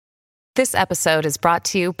This episode is brought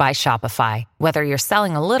to you by Shopify. Whether you're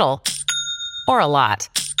selling a little or a lot,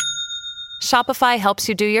 Shopify helps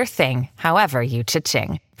you do your thing, however you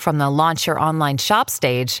cha-ching. From the launch your online shop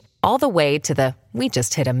stage, all the way to the we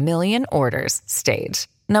just hit 1 million orders stage.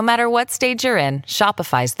 No matter what stage you're in,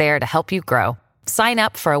 Shopify's there to help you grow. Sign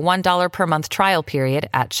up for a $1 per month trial period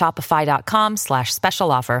at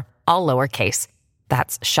shopify.com/special offer, all lowercase.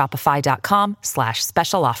 That's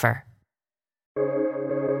shopify.com/special offer.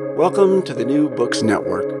 Welcome to the New Books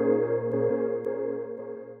Network.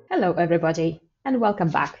 Hello, everybody, and welcome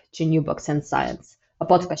back to New Books in Science, a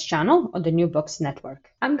podcast channel on the New Books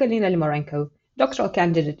Network. I'm Galina Limorenko, doctoral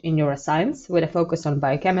candidate in neuroscience with a focus on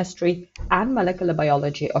biochemistry and molecular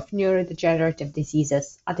biology of neurodegenerative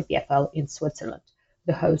diseases at the PFL in Switzerland,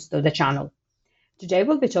 the host of the channel. Today,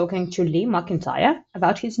 we'll be talking to Lee McIntyre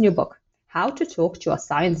about his new book, How to Talk to a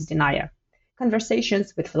Science Denier,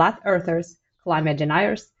 Conversations with Flat Earthers, Climate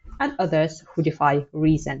Deniers, and others who defy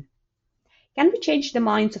reason. Can we change the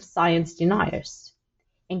minds of science deniers?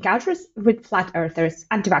 Encounters with flat earthers,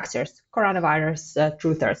 anti-vaxxers, coronavirus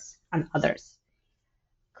truthers, and others.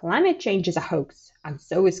 Climate change is a hoax, and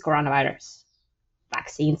so is coronavirus.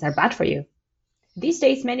 Vaccines are bad for you. These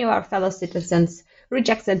days, many of our fellow citizens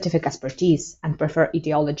reject scientific expertise and prefer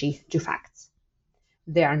ideology to facts.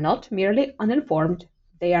 They are not merely uninformed,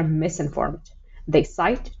 they are misinformed. They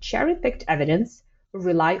cite cherry-picked evidence,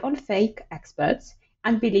 rely on fake experts,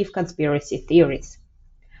 and believe conspiracy theories.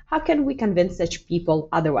 How can we convince such people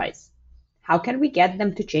otherwise? How can we get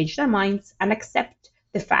them to change their minds and accept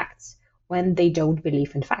the facts when they don't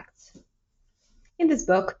believe in facts? In this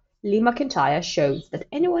book, Lee McIntyre shows that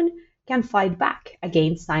anyone can fight back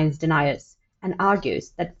against science deniers and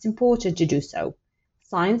argues that it's important to do so.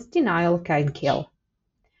 Science denial can kill.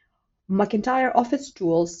 McIntyre offers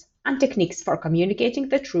tools and techniques for communicating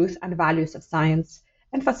the truth and values of science,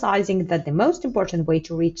 emphasizing that the most important way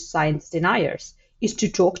to reach science deniers is to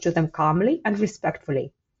talk to them calmly and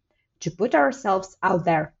respectfully, to put ourselves out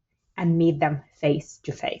there and meet them face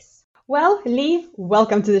to face. Well, Lee,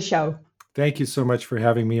 welcome to the show. Thank you so much for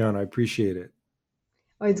having me on. I appreciate it.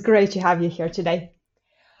 Oh, it's great to have you here today.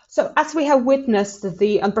 So, as we have witnessed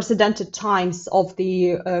the unprecedented times of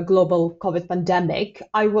the global COVID pandemic,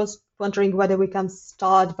 I was wondering whether we can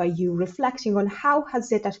start by you reflecting on how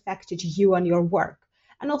has it affected you and your work,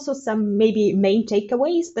 and also some maybe main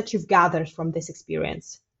takeaways that you've gathered from this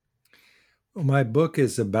experience. Well, my book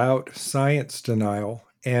is about science denial,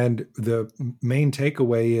 and the main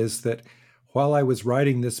takeaway is that while I was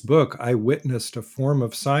writing this book, I witnessed a form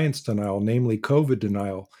of science denial, namely COVID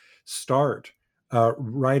denial, start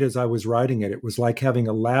right as I was writing it. It was like having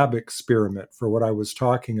a lab experiment for what I was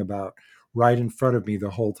talking about right in front of me the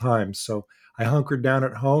whole time. So I hunkered down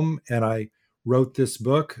at home and I wrote this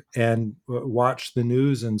book and watched the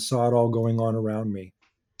news and saw it all going on around me.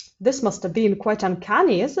 This must have been quite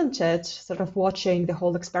uncanny, isn't it? Sort of watching the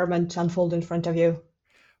whole experiment unfold in front of you.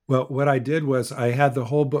 Well, what I did was I had the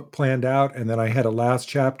whole book planned out, and then I had a last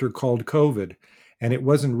chapter called COVID, and it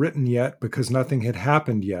wasn't written yet because nothing had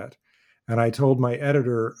happened yet. And I told my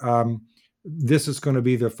editor, this is going to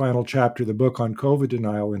be the final chapter of the book on COVID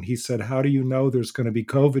denial. And he said, how do you know there's going to be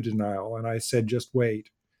COVID denial? And I said, just wait.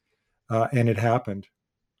 And it happened.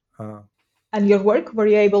 And your work, were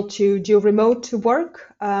you able to do remote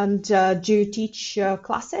work and do you teach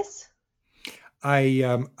classes?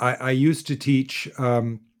 I used to teach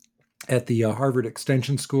at the Harvard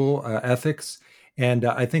Extension School, ethics. And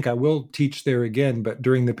I think I will teach there again, but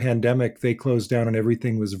during the pandemic, they closed down and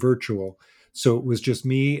everything was virtual. So it was just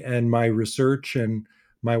me and my research and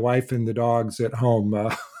my wife and the dogs at home.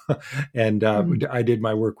 I did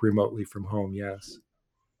my work remotely from home, yes.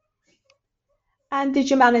 And did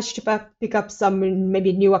you manage to pick up some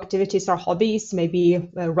maybe new activities or hobbies, maybe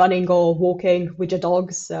running or walking with your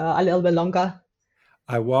dogs a little bit longer?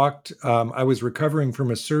 I walked, I was recovering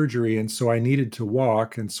from a surgery, and so I needed to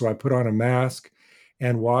walk. And so I put on a mask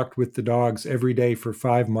and walked with the dogs every day for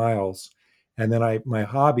 5 miles. And then my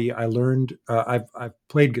hobby, I learned, I've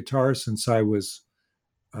played guitar since I was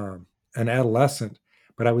an adolescent,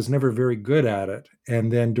 but I was never very good at it.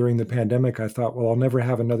 And then during the pandemic, I thought, well, I'll never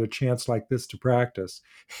have another chance like this to practice.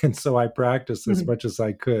 And so I practiced as much as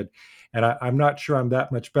I could. And I'm not sure I'm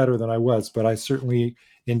that much better than I was, but I certainly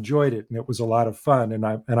enjoyed it. And it was a lot of fun. And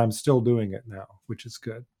I'm still doing it now, which is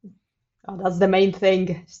good. Oh, that's the main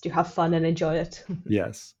thing, is to have fun and enjoy it.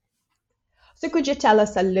 Yes. So could you tell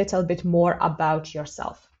us a little bit more about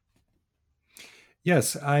yourself?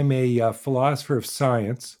 Yes, I'm a philosopher of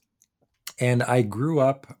science, and I grew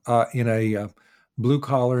up in a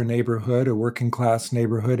blue-collar neighborhood, a working-class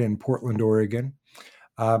neighborhood in Portland, Oregon.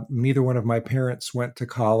 Neither one of my parents went to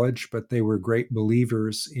college, but they were great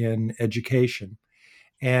believers in education.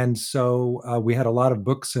 And so we had a lot of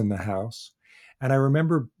books in the house. And I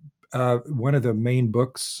remember one of the main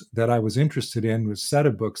books that I was interested in was a set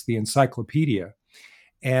of books, the encyclopedia.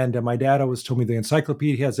 And my dad always told me the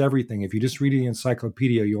encyclopedia has everything. If you just read the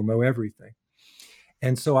encyclopedia, you'll know everything.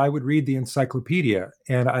 And so I would read the encyclopedia,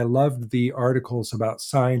 and I loved the articles about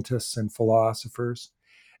scientists and philosophers.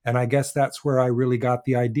 And I guess that's where I really got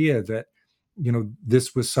the idea that,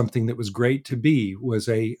 this was something that was great to be, was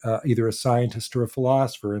either a scientist or a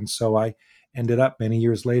philosopher. And so I ended up many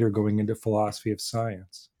years later going into philosophy of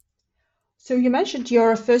science. So you mentioned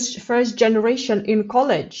you're first generation in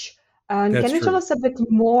college. And That's can you tell true. us a bit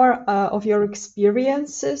more of your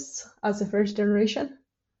experiences as a first generation?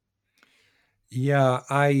 Yeah,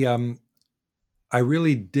 I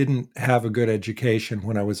really didn't have a good education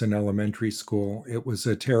when I was in elementary school. It was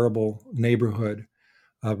a terrible neighborhood,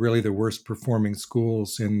 really the worst performing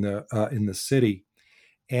schools in the city.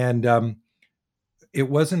 And it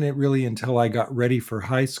wasn't really until I got ready for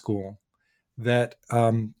high school that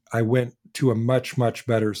I went to a much, much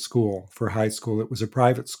better school for high school. It was a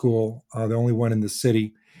private school, the only one in the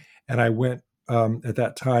city. And I went at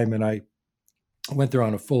that time, and I went there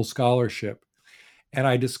on a full scholarship. And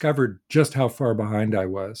I discovered just how far behind I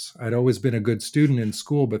was. I'd always been a good student in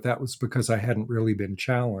school, but that was because I hadn't really been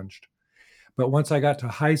challenged. But once I got to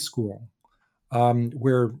high school,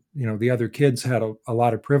 where the other kids had a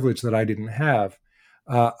lot of privilege that I didn't have,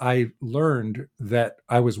 I learned that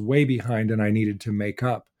I was way behind and I needed to make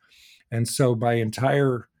up. And so my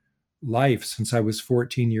entire life, since I was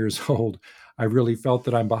 14 years old, I really felt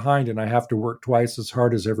that I'm behind and I have to work twice as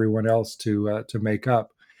hard as everyone else to make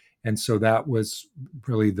up. And so that was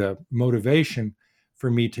really the motivation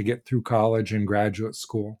for me to get through college and graduate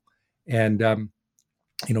school, and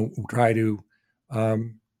try to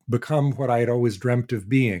become what I had always dreamt of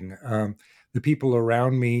being. The people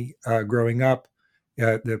around me growing up,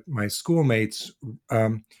 my schoolmates,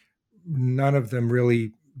 none of them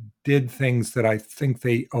really did things that I think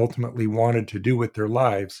they ultimately wanted to do with their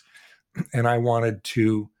lives. And I wanted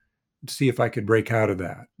to see if I could break out of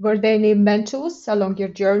that. Were there any mentors along your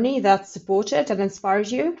journey that supported and inspired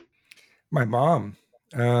you? My mom,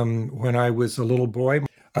 when I was a little boy,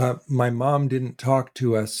 my mom didn't talk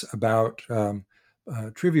to us about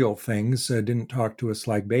trivial things, didn't talk to us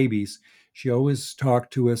like babies. She always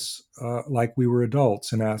talked to us like we were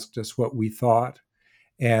adults and asked us what we thought.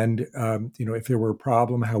 And, if there were a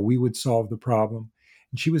problem, how we would solve the problem.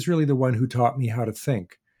 And she was really the one who taught me how to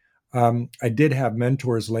think. I did have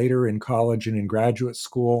mentors later in college and in graduate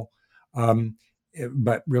school.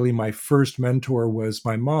 But really my first mentor was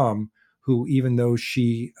my mom, who, even though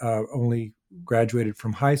she only graduated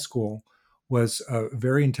from high school, was a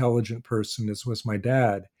very intelligent person, as was my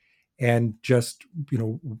dad, and just,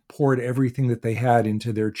 poured everything that they had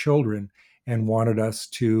into their children and wanted us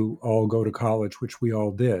to all go to college, which we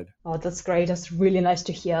all did. Oh, that's great. That's really nice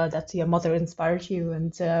to hear that your mother inspired you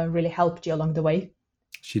and really helped you along the way.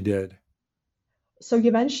 She did. So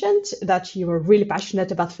you mentioned that you were really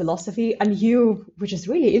passionate about philosophy, and which is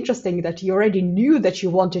really interesting, that you already knew that you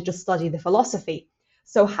wanted to study the philosophy.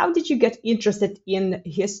 So how did you get interested in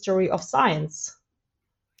history of science?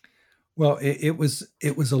 Well, it was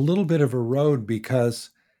a little bit of a road because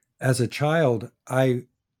as a child, I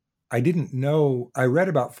didn't know. I read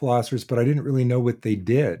about philosophers, but I didn't really know what they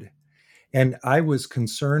did. And I was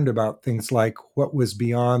concerned about things like what was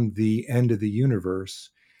beyond the end of the universe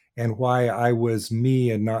and why I was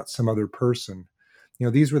me and not some other person.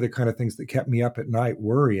 These were the kind of things that kept me up at night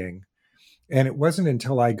worrying. And it wasn't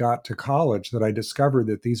until I got to college that I discovered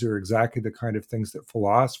that these are exactly the kind of things that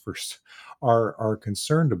philosophers are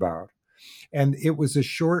concerned about. And it was a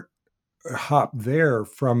short hop there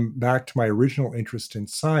from back to my original interest in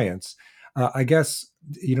science. I guess,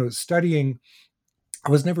 studying, I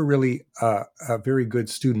was never really a very good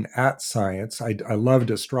student at science. I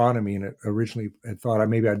loved astronomy and originally had thought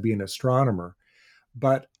maybe I'd be an astronomer.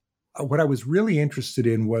 But what I was really interested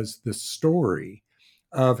in was the story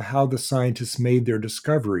of how the scientists made their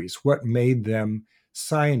discoveries, what made them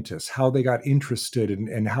scientists, how they got interested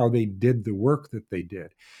and how they did the work that they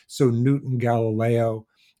did. So Newton, Galileo,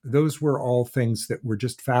 those were all things that were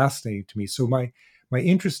just fascinating to me. So my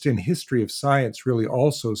interest in history of science really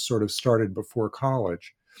also sort of started before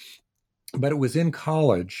college. But it was in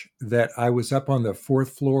college that I was up on the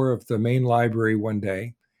fourth floor of the main library one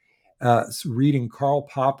day, reading Karl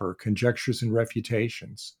Popper, Conjectures and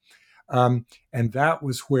Refutations. And that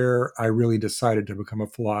was where I really decided to become a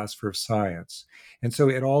philosopher of science. And so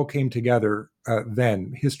it all came together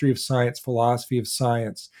then. History of science, philosophy of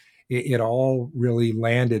science. it all really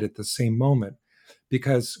landed at the same moment,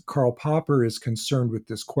 because Karl Popper is concerned with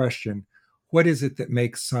this question: what is it that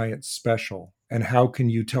makes science special? And how can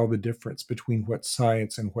you tell the difference between what's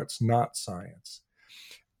science and what's not science?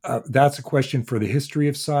 That's a question for the history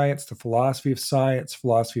of science, the philosophy of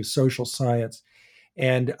social science.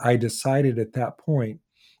 And I decided at that point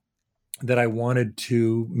that I wanted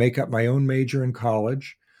to make up my own major in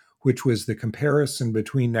college, which was the comparison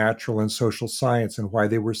between natural and social science and why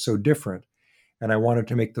they were so different. And I wanted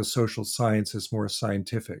to make the social sciences more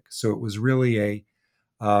scientific. So it was really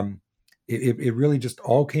um, it really just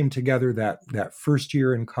all came together that first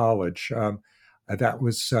year in college. That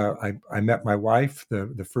was I met my wife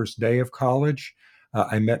the first day of college.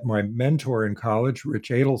 I met my mentor in college, Rich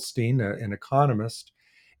Adelstein, an economist,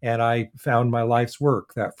 and I found my life's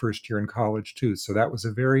work that first year in college too. So that was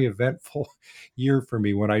a very eventful year for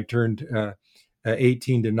me when I turned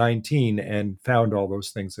 18 to 19 and found all those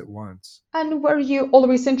things at once. And were you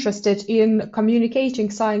always interested in communicating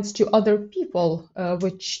science to other people,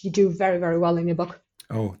 which you do very, very well in your book?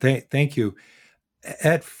 Oh, thank you.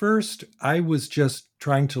 At first, I was just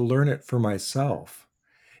trying to learn it for myself.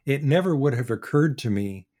 It never would have occurred to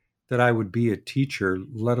me that I would be a teacher,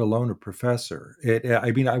 let alone a professor.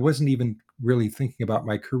 I mean, I wasn't even really thinking about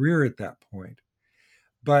my career at that point.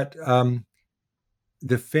 But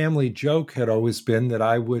the family joke had always been that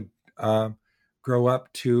I would grow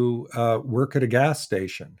up to work at a gas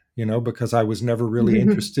station, because I was never really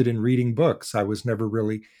interested in reading books. I was never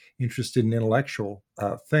really interested in intellectual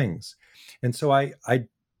things. And so I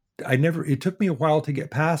never, it took me a while to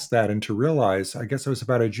get past that and to realize, I guess I was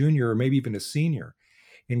about a junior or maybe even a senior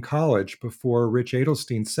in college before Rich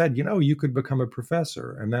Adelstein said, you could become a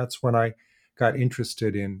professor. And that's when I got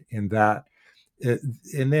interested in that.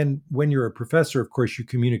 And then when you're a professor, of course, you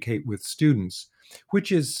communicate with students,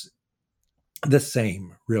 which is the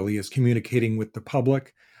same really as communicating with the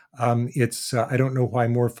public. It's I don't know why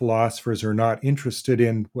more philosophers are not interested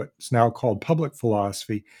in what's now called public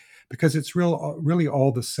philosophy, because it's really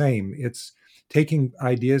all the same. It's taking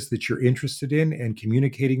ideas that you're interested in and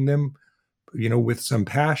communicating them, with some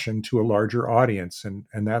passion to a larger audience,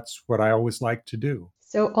 and that's what I always like to do.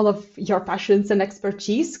 So all of your passions and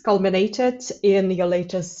expertise culminated in your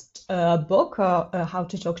latest book, How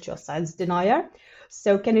to Talk to a Science Denier.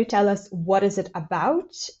 So can you tell us what is it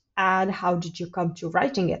about and how did you come to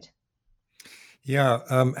writing it? Yeah,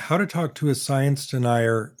 How to Talk to a Science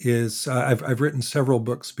Denier is, I've written several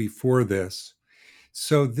books before this.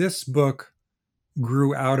 So this book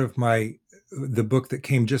grew out of the book that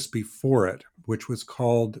came just before it, which was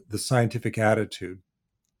called The Scientific Attitude.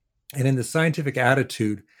 And in The Scientific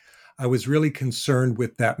Attitude, I was really concerned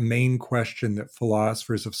with that main question that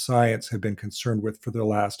philosophers of science have been concerned with for the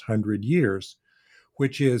last 100 years,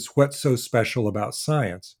 which is what's so special about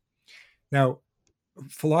science? Now,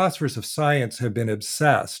 philosophers of science have been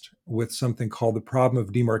obsessed with something called the problem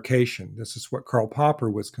of demarcation. This is what Karl Popper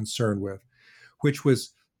was concerned with, which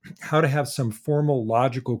was how to have some formal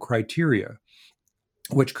logical criteria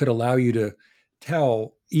which could allow you to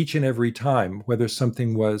tell each and every time whether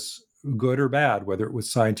something was good or bad, whether it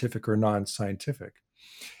was scientific or non-scientific.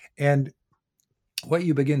 And what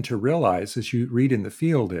you begin to realize as you read in the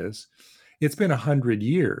field is it's been 100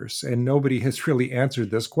 years and nobody has really answered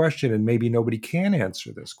this question, and maybe nobody can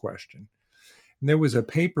answer this question. And there was a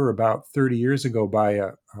paper about 30 years ago by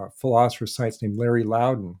a philosopher of science named Larry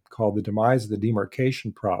Loudon called The Demise of the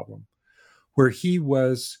Demarcation Problem, where he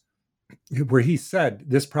said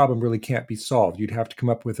this problem really can't be solved. You'd have to come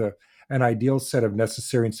up with an ideal set of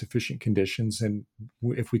necessary and sufficient conditions. And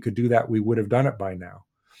if we could do that, we would have done it by now.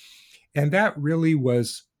 And that really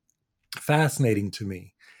was fascinating to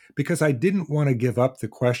me because I didn't want to give up the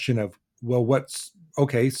question of, well,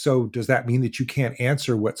 so does that mean that you can't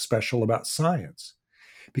answer what's special about science?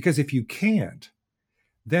 Because if you can't,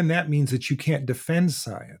 then that means that you can't defend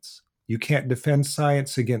science. You can't defend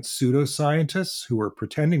science against pseudoscientists who are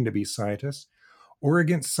pretending to be scientists, or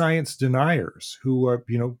against science deniers who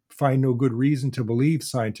find no good reason to believe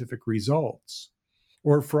scientific results,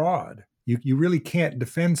 or fraud. You really can't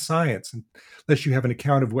defend science unless you have an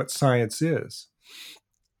account of what science is.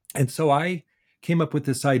 And so I came up with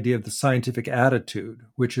this idea of the scientific attitude,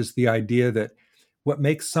 which is the idea that what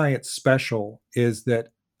makes science special is that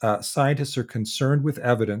scientists are concerned with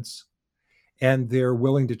evidence and they're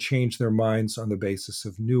willing to change their minds on the basis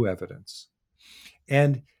of new evidence.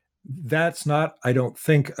 And that's not, I don't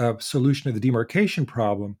think, a solution to the demarcation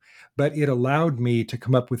problem, but it allowed me to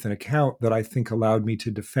come up with an account that I think allowed me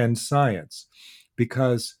to defend science.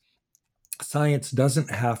 Because Science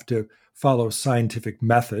doesn't have to follow scientific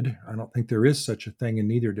method. I don't think there is such a thing, and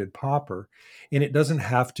neither did Popper. And it doesn't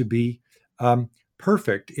have to be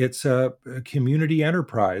perfect. It's a community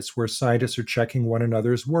enterprise where scientists are checking one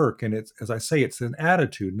another's work. And it's, as I say, it's an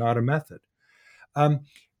attitude, not a method,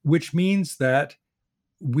 which means that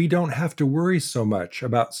we don't have to worry so much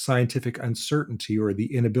about scientific uncertainty or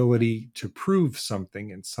the inability to prove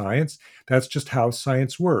something in science. That's just how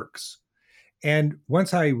science works. And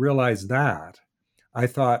once I realized that, I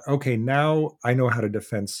thought, okay, now I know how to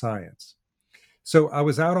defend science. So I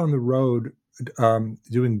was out on the road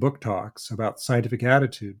doing book talks about scientific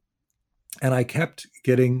attitude, and I kept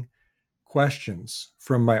getting questions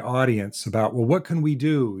from my audience about, well, what can we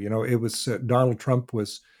do? You know, it was Donald Trump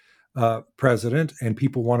was president, and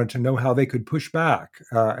people wanted to know how they could push back,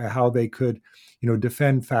 how they could,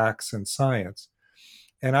 defend facts and science.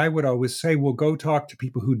 And I would always say, well, go talk to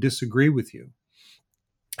people who disagree with you.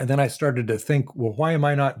 And then I started to think, well, why am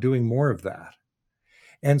I not doing more of that?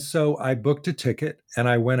 And so I booked a ticket and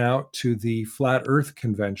I went out to the Flat Earth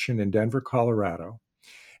Convention in Denver, Colorado.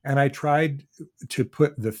 And I tried to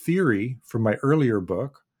put the theory from my earlier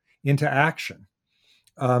book into action.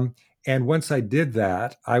 And once I did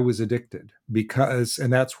that, I was addicted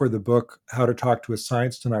and that's where the book, How to Talk to a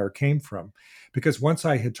Science Denier, came from. Because once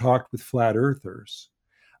I had talked with flat earthers,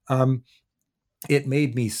 it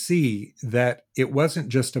made me see that it wasn't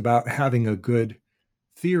just about having a good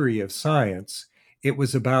theory of science. It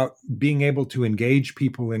was about being able to engage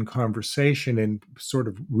people in conversation and sort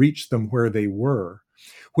of reach them where they were,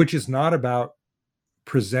 which is not about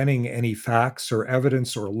presenting any facts or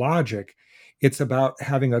evidence or logic. It's about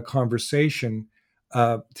having a conversation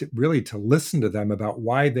to listen to them about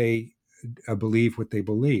why they believe what they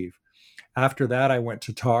believe. After that, I went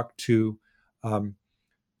to talk to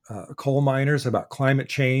coal miners about climate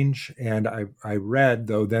change. And I read,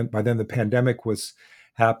 though, by then the pandemic was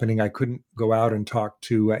happening, I couldn't go out and talk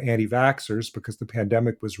to anti-vaxxers because the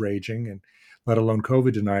pandemic was raging, and let alone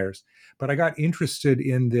COVID deniers. But I got interested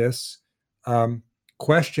in this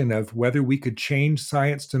question of whether we could change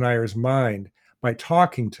science deniers' mind by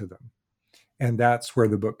talking to them. And that's where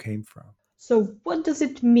the book came from. So what does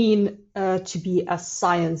it mean to be a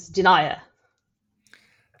science denier?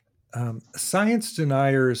 Science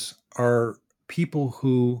deniers are people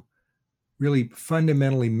who really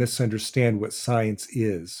fundamentally misunderstand what science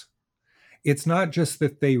is. It's not just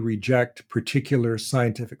that they reject particular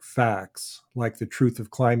scientific facts, like the truth of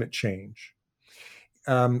climate change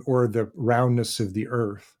or the roundness of the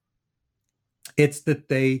earth. It's that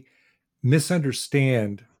they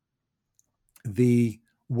misunderstand the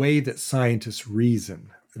way that scientists reason.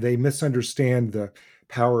 They misunderstand the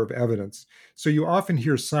power of evidence. So you often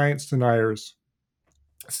hear science deniers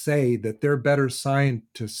say that they're better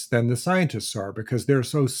scientists than the scientists are because they're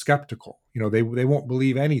so skeptical. They won't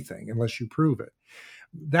believe anything unless you prove it.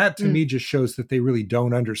 That to me just shows that they really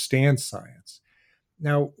don't understand science.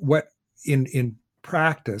 Now, what in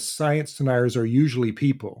practice, science deniers are usually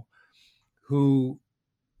people who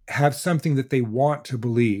have something that they want to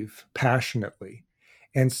believe passionately,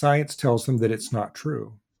 and science tells them that it's not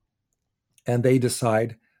true. And they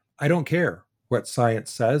decide, I don't care what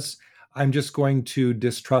science says. I'm just going to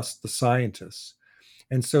distrust the scientists.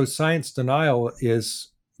 And so science denial is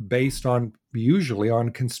based usually on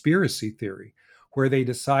conspiracy theory, where they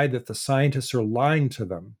decide that the scientists are lying to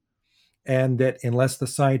them, and that unless the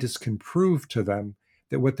scientists can prove to them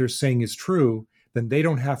that what they're saying is true, then they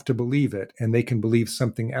don't have to believe it, and they can believe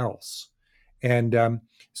something else. And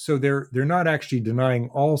so they're not actually denying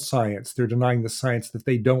all science. They're denying the science that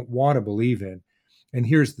they don't want to believe in. And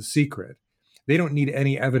here's the secret. They don't need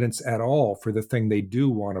any evidence at all for the thing they do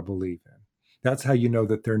want to believe in. That's how you know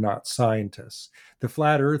that they're not scientists. The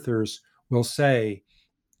flat earthers will say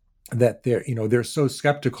that they're so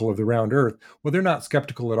skeptical of the round earth. Well, they're not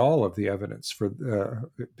skeptical at all of the evidence for,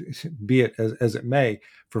 be it as it may,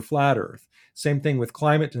 for flat earth. Same thing with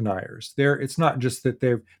climate deniers. It's not just that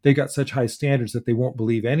they've got such high standards that they won't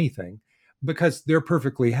believe anything, because they're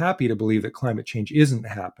perfectly happy to believe that climate change isn't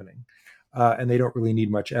happening, and they don't really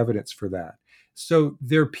need much evidence for that. So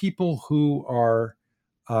they're people who are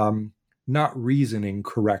not reasoning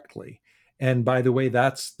correctly. And by the way,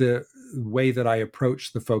 that's the way that I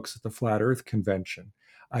approached the folks at the Flat Earth Convention.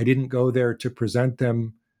 I didn't go there to present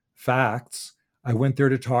them facts. I went there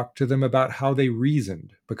to talk to them about how they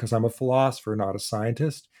reasoned, because I'm a philosopher, not a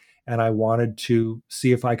scientist. And I wanted to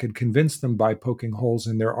see if I could convince them by poking holes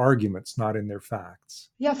in their arguments, not in their facts.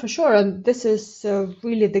 Yeah, for sure. And this is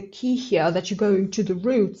really the key here, that you're going to the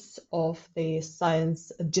roots of the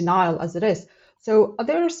science denial as it is. So are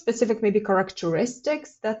there specific maybe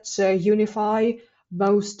characteristics that unify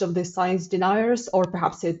most of the science deniers, or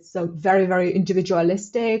perhaps it's very, very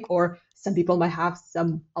individualistic, or some people might have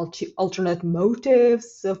some alternate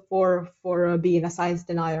motives for being a science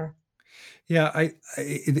denier? Yeah,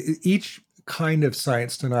 each kind of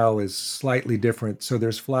science denial is slightly different. So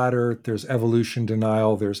there's flat Earth, there's evolution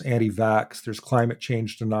denial, there's anti-vax, there's climate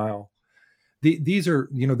change denial. These are,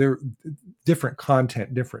 they're different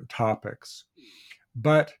content, different topics,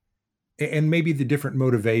 but and maybe the different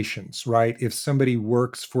motivations, right? If somebody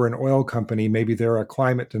works for an oil company, maybe they're a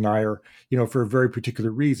climate denier, for a very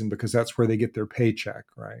particular reason because that's where they get their paycheck,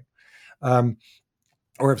 right? Um,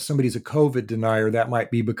 or if somebody's a COVID denier, that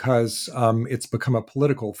might be because it's become a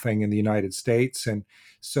political thing in the United States, and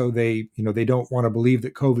so they don't want to believe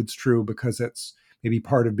that COVID's true because it's maybe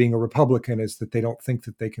part of being a Republican is that they don't think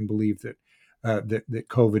that they can believe that that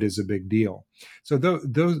COVID is a big deal. So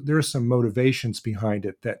there are some motivations behind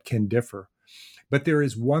it that can differ, but there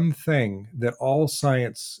is one thing that all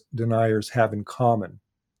science deniers have in common,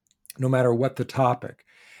 no matter what the topic,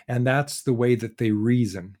 and that's the way that they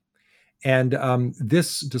reason. And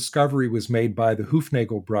this discovery was made by the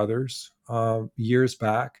Hufnagel brothers years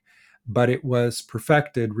back, but it was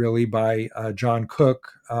perfected really by John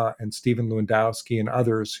Cook and Stephen Lewandowski and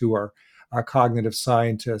others who are cognitive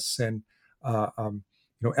scientists and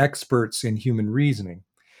experts in human reasoning.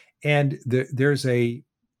 And there's a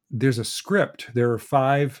script. There are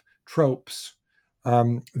 5 tropes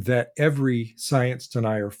that every science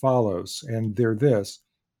denier follows, and they're this.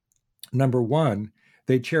 Number one,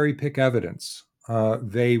 they cherry pick evidence.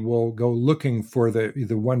 They will go looking for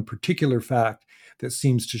the one particular fact that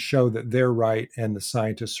seems to show that they're right and the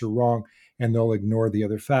scientists are wrong, and they'll ignore the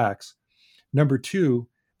other facts. Number two,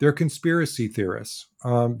 they're conspiracy theorists.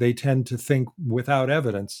 They tend to think without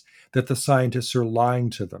evidence that the scientists are lying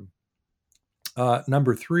to them.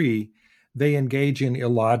 Number three, they engage in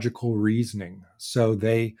illogical reasoning. So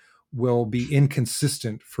they will be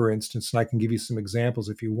inconsistent, for instance, and I can give you some examples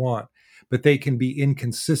if you want, but they can be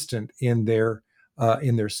inconsistent in their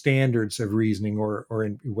standards of reasoning or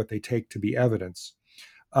in what they take to be evidence.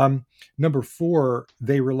 Number four,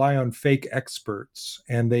 they rely on fake experts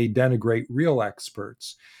and they denigrate real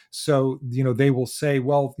experts. So, they will say,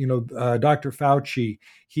 well, Dr. Fauci,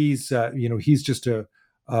 he's just a,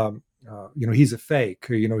 he's a fake,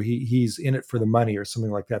 or, he's in it for the money or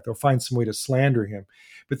something like that. They'll find some way to slander him,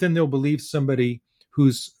 but then they'll believe somebody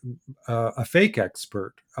who's a fake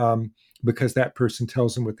expert because that person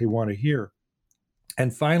tells them what they want to hear.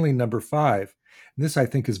 And finally, number five, and this I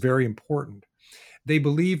think is very important, they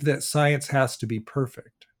believe that science has to be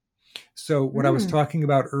perfect. So what I was talking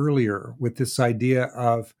about earlier with this idea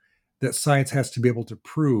of that science has to be able to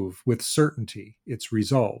prove with certainty its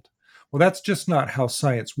result. Well, that's just not how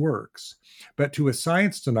science works. But to a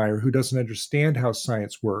science denier who doesn't understand how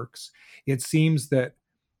science works, it seems that,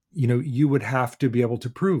 you would have to be able to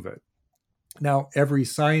prove it. Now, every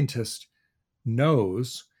scientist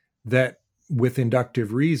knows that with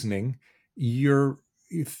inductive reasoning, your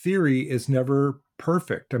theory is never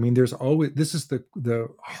perfect. I mean, this is the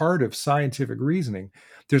heart of scientific reasoning.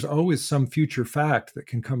 There's always some future fact that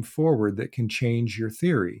can come forward that can change your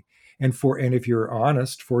theory. And if you're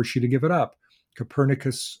honest, force you to give it up.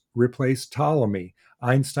 Copernicus replaced Ptolemy.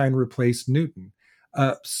 Einstein replaced Newton.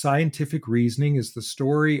 Scientific reasoning is the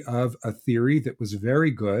story of a theory that was very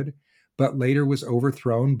good, but later was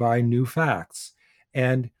overthrown by new facts.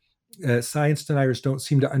 And science deniers don't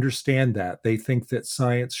seem to understand that. They think that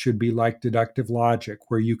science should be like deductive logic,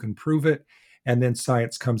 where you can prove it, and then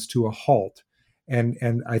science comes to a halt.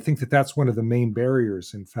 And I think that that's one of the main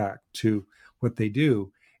barriers, in fact, to what they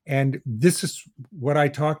do. And this is what I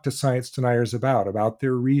talk to science deniers about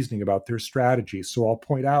their reasoning, about their strategies. So I'll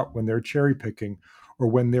point out when they're cherry picking, or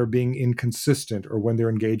when they're being inconsistent, or when they're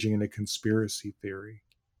engaging in a conspiracy theory.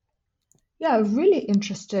 Yeah, really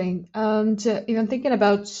interesting. And even thinking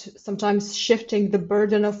about sometimes shifting the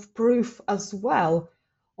burden of proof as well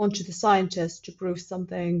onto the scientist to prove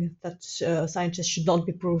something that scientists should not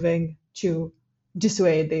be proving to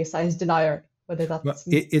dissuade the science denier, whether that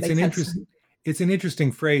it's an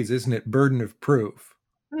interesting phrase, isn't it? Burden of proof.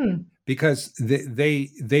 Because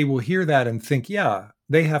they will hear that and think, yeah,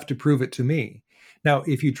 they have to prove it to me. Now,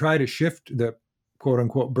 if you try to shift the quote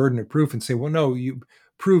unquote burden of proof and say, well, no, you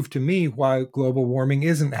prove to me why global warming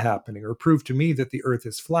isn't happening, or prove to me that the earth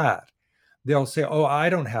is flat, they'll say, oh,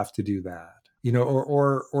 I don't have to do that,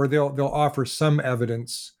 or they'll offer some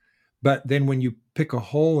evidence, but then when you pick a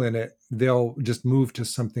hole in it, they'll just move to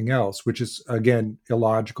something else, which is, again,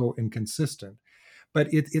 illogical, inconsistent. But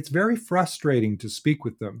it's very frustrating to speak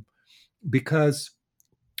with them, because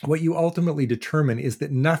what you ultimately determine is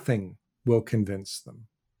that nothing will convince them.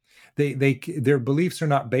 Their beliefs are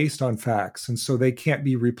not based on facts, and so they can't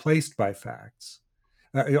be replaced by facts,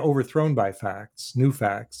 overthrown by facts, new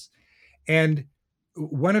facts. And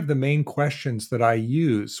one of the main questions that I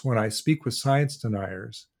use when I speak with science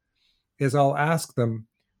deniers is I'll ask them,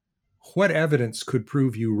 what evidence could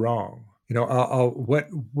prove you wrong? What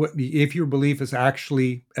if your belief is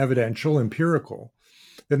actually evidential, empirical,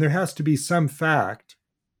 then there has to be some fact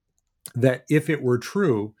that, if it were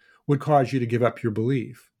true, would cause you to give up your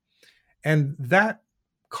belief. And that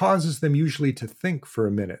causes them usually to think for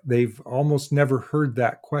a minute. They've almost never heard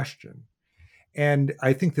that question. And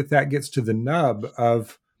I think that gets to the nub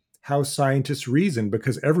of how scientists reason,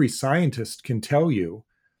 because every scientist can tell you,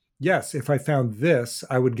 yes, if I found this,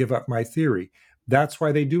 I would give up my theory. That's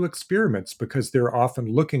why they do experiments, because they're often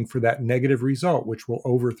looking for that negative result, which will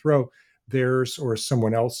overthrow theirs or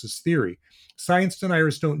someone else's theory. Science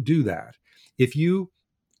deniers don't do that. If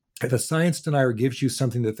a science denier gives you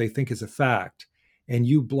something that they think is a fact and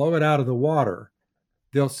you blow it out of the water,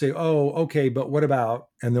 they'll say, oh, okay, but what about,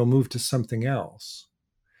 and they'll move to something else.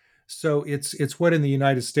 So it's what in the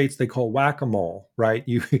United States they call whack-a-mole, right?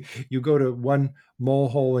 You go to one mole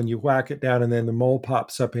hole and you whack it down, and then the mole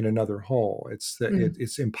pops up in another hole.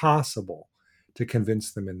 It's impossible to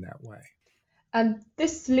convince them in that way. And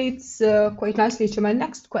this leads quite nicely to my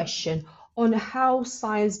next question on how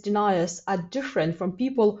science deniers are different from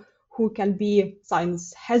people who can be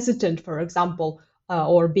science hesitant, for example,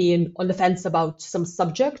 or being on the fence about some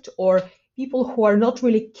subject, or people who are not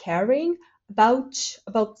really caring about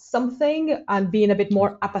something and being a bit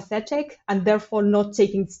more apathetic and therefore not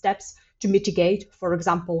taking steps to mitigate, for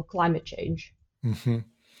example, climate change. Mm-hmm.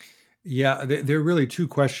 Yeah, there are really two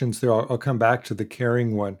questions there. I'll come back to the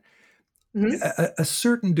caring one. Mm-hmm. A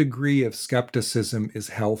certain degree of skepticism is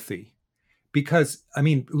healthy because,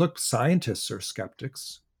 look, scientists are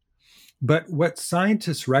skeptics. But what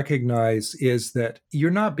scientists recognize is that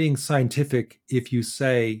you're not being scientific if you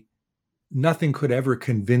say nothing could ever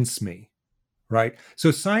convince me. Right.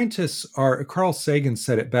 So Carl Sagan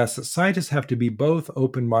said it best, that scientists have to be both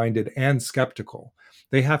open-minded and skeptical.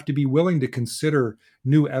 They have to be willing to consider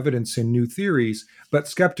new evidence and new theories, but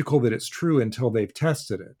skeptical that it's true until they've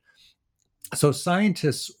tested it. So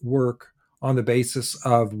scientists work on the basis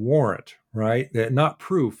of warrant, right? Not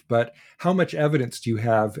proof, but how much evidence do you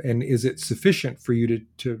have, and is it sufficient for you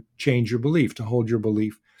to change your belief, to hold your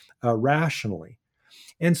belief rationally?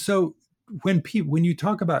 And so when you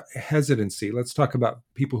talk about hesitancy, let's talk about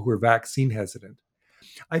people who are vaccine hesitant.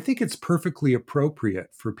 I think it's perfectly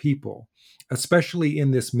appropriate for people, especially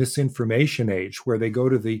in this misinformation age where they go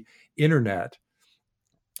to the internet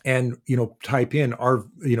and, type in,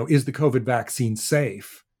 is the COVID vaccine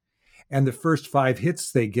safe? And the first 5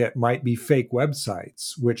 hits they get might be fake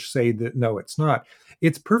websites, which say that, no, it's not.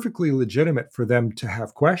 It's perfectly legitimate for them to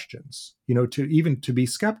have questions, to be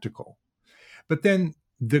skeptical. But then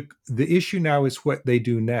the issue now is what they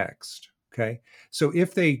do next. Okay. So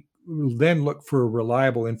if they then look for a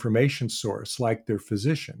reliable information source like their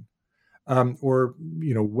physician, or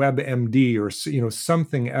WebMD, or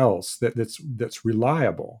something else that's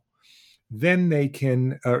reliable, then they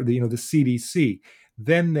can, the CDC,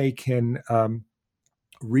 then they can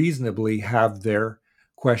reasonably have their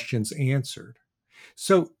questions answered.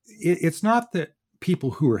 So it's not that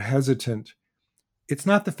people who are hesitant, it's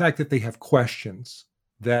not the fact that they have questions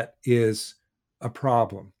that is a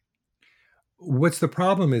problem. What's the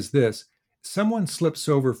problem is this: someone slips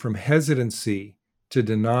over from hesitancy to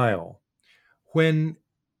denial when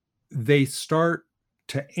they start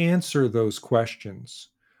to answer those questions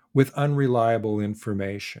with unreliable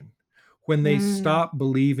information, when they stop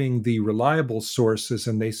believing the reliable sources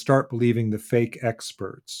and they start believing the fake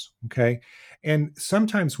experts, okay? And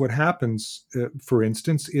sometimes what happens, for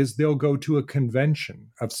instance, is they'll go to a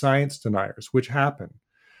convention of science deniers, which happen.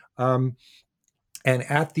 And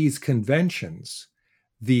at these conventions,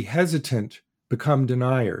 the hesitant become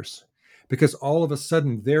deniers because all of a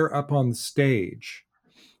sudden they're up on the stage,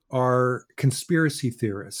 are conspiracy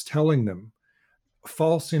theorists telling them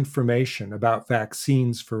false information about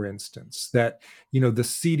vaccines, for instance, that, the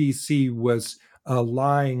CDC was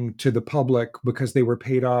lying to the public because they were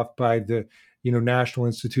paid off by the, National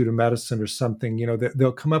Institute of Medicine or something.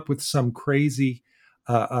 They'll come up with some crazy,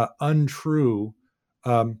 untrue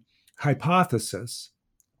hypothesis,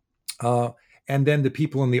 and then the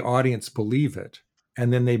people in the audience believe it,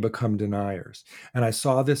 and then they become deniers. And I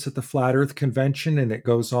saw this at the Flat Earth Convention, and it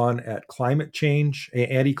goes on at climate change,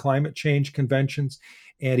 anti-climate change conventions,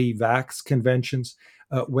 anti-vax conventions.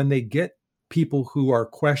 When they get people who are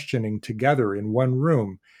questioning together in one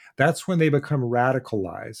room, that's when they become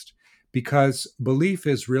radicalized, because belief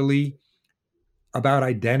is really about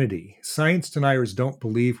identity. Science deniers don't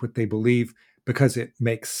believe what they believe because it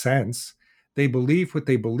makes sense. They believe what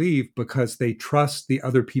they believe because they trust the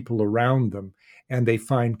other people around them and they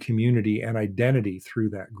find community and identity through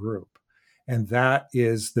that group. And that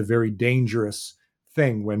is the very dangerous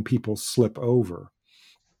thing when people slip over.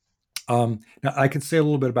 Now, I could say a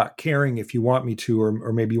little bit about caring if you want me to,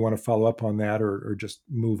 or maybe you want to follow up on that, or just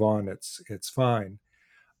move on. It's fine.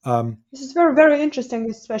 This is very, very interesting,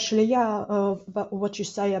 especially, yeah, about what you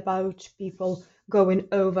say about people going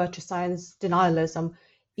over to science denialism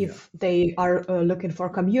Yeah. if they are looking for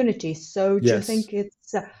community. So, do you Yes. think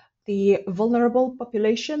it's the vulnerable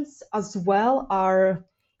populations as well are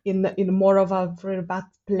in more of a very bad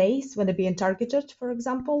place when they're being targeted, for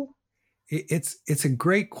example? It's a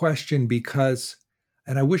great question because,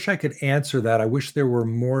 and I wish I could answer that. I wish there were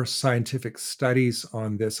more scientific studies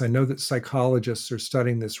on this. I know that psychologists are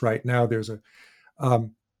studying this right now. There's a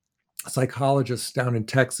psychologist down in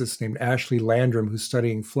Texas named Ashley Landrum who's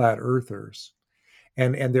studying flat earthers.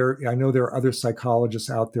 And I know there are other psychologists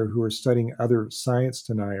out there who are studying other science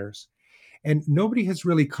deniers. And nobody has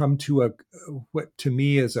really come to what to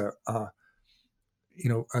me is a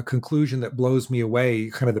conclusion that blows me away,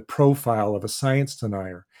 kind of the profile of a science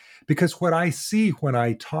denier. Because what I see when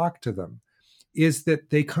I talk to them is that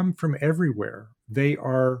they come from everywhere. They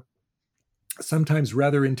are sometimes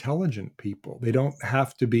rather intelligent people. They don't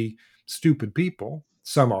have to be stupid people.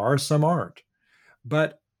 Some are, some aren't.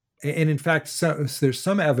 And in fact, there's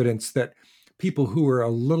some evidence that people who are a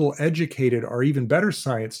little educated are even better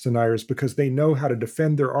science deniers because they know how to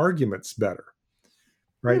defend their arguments better,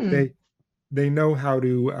 right? Hmm. They know how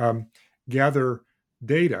to gather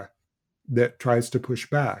data that tries to push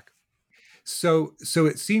back. So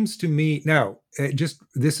it seems to me now,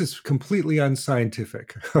 this is completely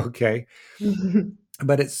unscientific, okay?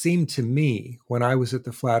 But it seemed to me when I was at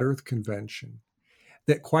the Flat Earth Convention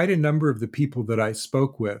that quite a number of the people that I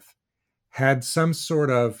spoke with had some sort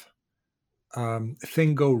of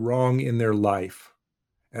thing go wrong in their life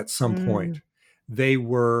at some point. Mm. They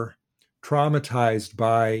were traumatized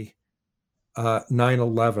by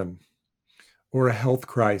 9/11 or a health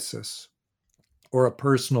crisis or a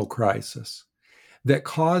personal crisis that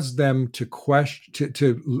caused them to question,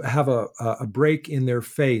 to have a break in their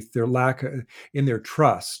faith, their in their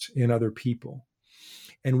trust in other people.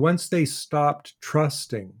 And once they stopped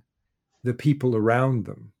trusting the people around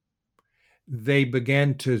them, they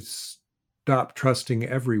began to stop trusting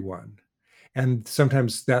everyone. And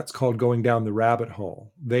sometimes that's called going down the rabbit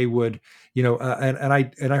hole. They would, and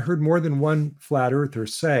I heard more than one flat earther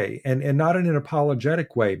say, and not in an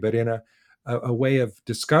apologetic way, but in a way of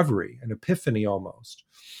discovery, an epiphany almost,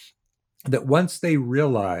 that once they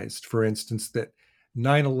realized, for instance, that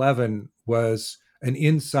 9/11 was an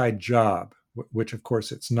inside job, which of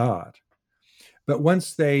course it's not, but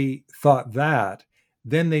once they thought that,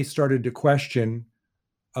 then they started to question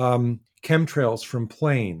chemtrails from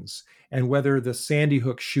planes and whether the Sandy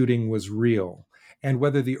Hook shooting was real and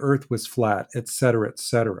whether the earth was flat, et cetera, et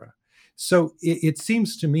cetera. So it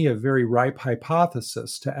seems to me a very ripe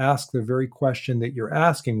hypothesis to ask the very question that you're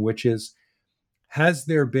asking, which is, has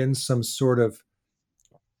there been some sort of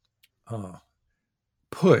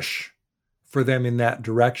push for them in that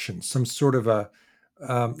direction, some sort of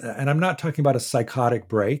and I'm not talking about a psychotic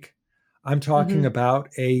break. I'm talking Mhm. about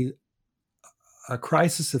a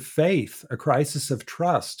crisis of faith, a crisis of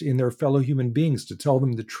trust in their fellow human beings to tell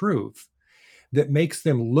them the truth that makes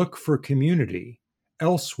them look for community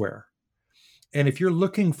elsewhere. And if you're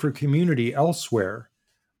looking for community elsewhere,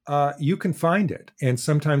 you can find it. And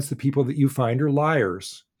sometimes the people that you find are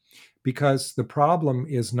liars, because the problem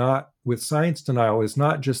is not with science denial is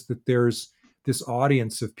not just that there's this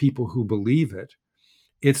audience of people who believe it.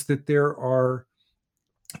 It's that there are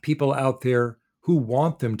people out there who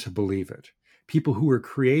want them to believe it, people who are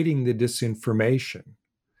creating the disinformation.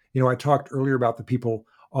 I talked earlier about the people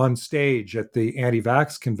on stage at the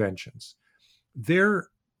anti-vax conventions.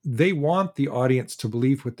 They want the audience to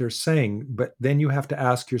believe what they're saying, but then you have to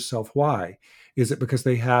ask yourself why. Is it because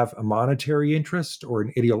they have a monetary interest or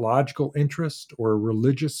an ideological interest or a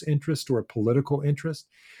religious interest or a political interest?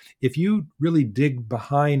 If you really dig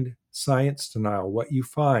behind science denial, what you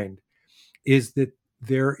find is that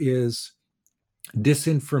there is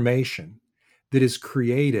disinformation that is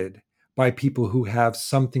created by people who have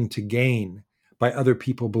something to gain by other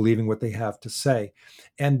people believing what they have to say.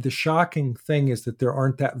 And the shocking thing is that there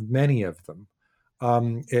aren't that many of them.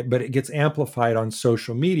 But it gets amplified on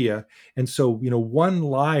social media. And so, one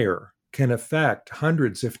liar can affect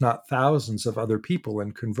hundreds, if not thousands, of other people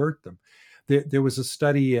and convert them. There was a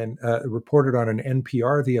study reported on an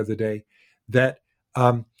NPR the other day that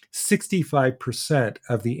 65%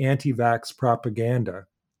 of the anti-vax propaganda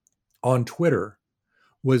on Twitter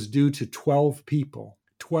was due to 12 people.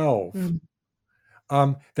 12.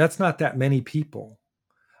 That's not that many people.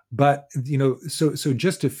 But, so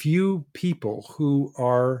just a few people who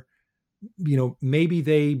are, maybe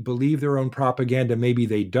they believe their own propaganda, maybe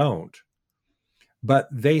they don't, but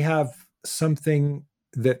they have something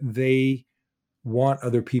that they want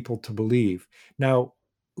other people to believe. Now,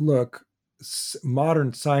 look,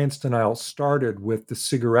 modern science denial started with the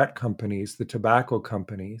cigarette companies, the tobacco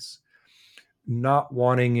companies, not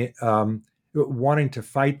wanting to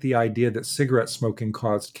fight the idea that cigarette smoking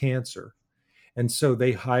caused cancer. And so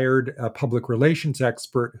they hired a public relations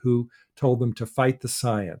expert who told them to fight the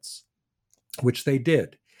science, which they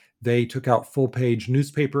did. They took out full-page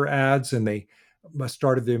newspaper ads, and they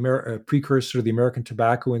started the precursor to the American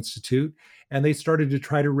Tobacco Institute, and they started to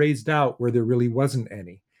try to raise doubt where there really wasn't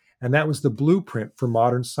any. And that was the blueprint for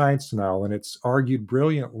modern science denial, and it's argued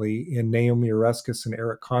brilliantly in Naomi Oreskes and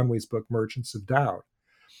Eric Conway's book, Merchants of Doubt.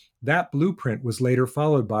 That blueprint was later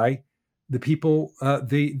followed by the people,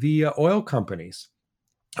 the oil companies,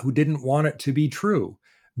 who didn't want it to be true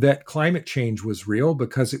that climate change was real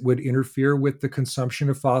because it would interfere with the consumption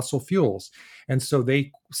of fossil fuels. And so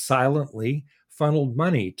they silently funneled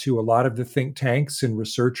money to a lot of the think tanks and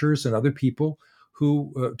researchers and other people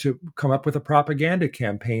who to come up with a propaganda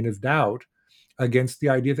campaign of doubt against the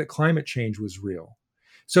idea that climate change was real.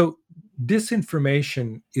 So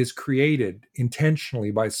disinformation is created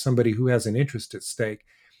intentionally by somebody who has an interest at stake.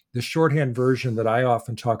 The shorthand version that I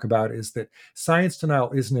often talk about is that science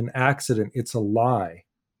denial isn't an accident, it's a lie.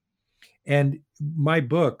 And my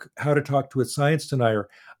book, How to Talk to a Science Denier,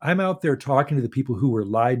 I'm out there talking to the people who were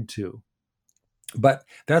lied to. But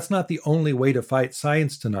that's not the only way to fight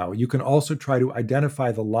science denial. You can also try to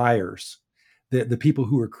identify the liars, the people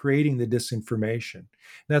who are creating the disinformation.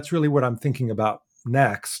 That's really what I'm thinking about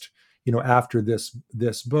next, after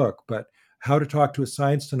this book. But How to Talk to a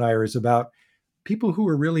Science Denier is about people who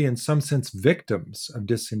are really, in some sense, victims of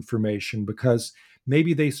disinformation, because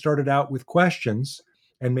maybe they started out with questions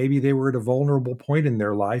and maybe they were at a vulnerable point in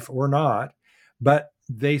their life or not, but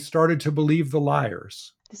they started to believe the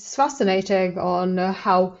liars. This is fascinating on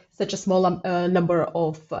how such a small number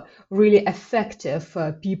of really effective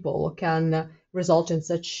people can result in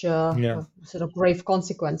such sort of grave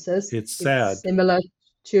consequences. It's sad. It's similar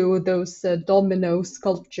to those domino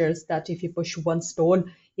sculptures that if you push one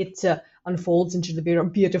stone, it unfolds into the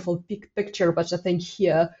beautiful picture. But I think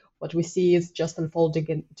here, what we see is just unfolding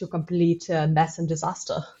into complete mess and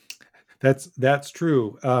disaster. That's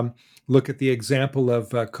true. Look at the example of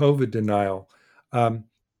COVID denial.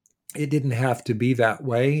 It didn't have to be that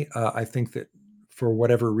way. I think that for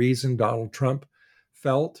whatever reason, Donald Trump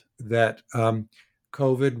felt that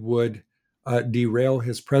COVID would derail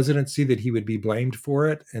his presidency, that he would be blamed for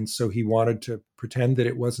it. And so he wanted to pretend that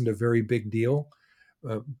it wasn't a very big deal,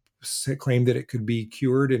 claimed that it could be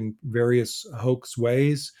cured in various hoax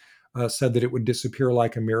ways, said that it would disappear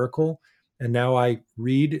like a miracle. And now I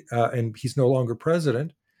read, and he's no longer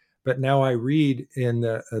president, but now I read in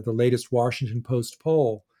the latest Washington Post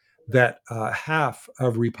poll that half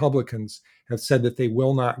of Republicans have said that they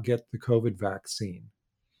will not get the COVID vaccine.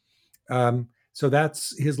 So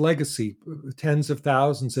that's his legacy. Tens of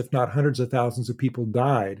thousands, if not hundreds of thousands of people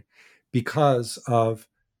died because of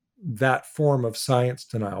that form of science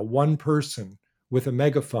denial. One person with a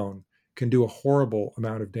megaphone can do a horrible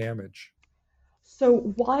amount of damage.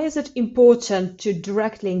 So why is it important to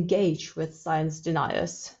directly engage with science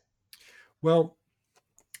deniers? Well,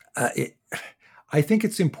 I think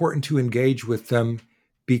it's important to engage with them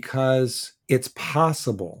because it's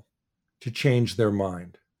possible to change their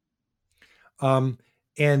mind.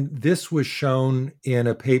 And this was shown in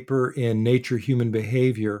a paper in Nature Human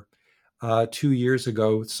Behavior 2 years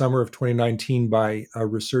ago, summer of 2019, by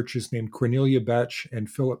researchers named Cornelia Betsch and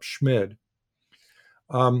Philip Schmid.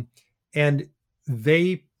 And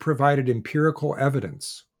they provided empirical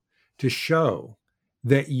evidence to show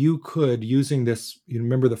that you could, using this, you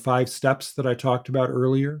remember the 5 steps that I talked about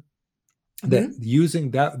earlier, that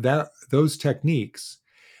using those techniques,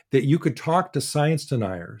 that you could talk to science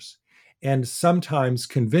deniers and sometimes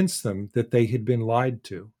convince them that they had been lied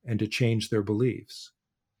to and to change their beliefs.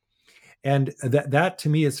 And that to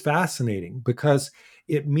me is fascinating because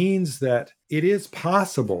it means that it is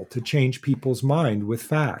possible to change people's mind with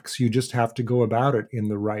facts. You just have to go about it in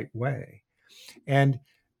the right way. And,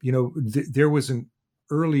 there was an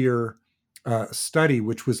earlier study,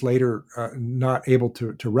 which was later not able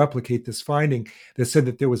to replicate this finding, that said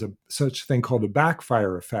that there was such thing called a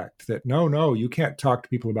backfire effect, that no, you can't talk to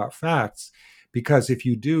people about facts, because if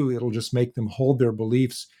you do, it'll just make them hold their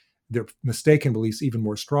beliefs their mistaken beliefs even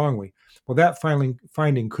more strongly. Well, that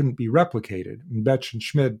finding couldn't be replicated. And Betsch and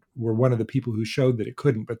Schmid were one of the people who showed that it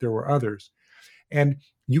couldn't, but there were others. And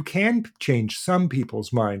you can change some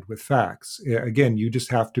people's mind with facts. Again, you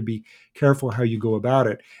just have to be careful how you go about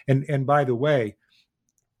it. And by the way,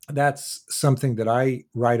 that's something that I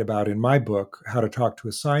write about in my book, How to Talk to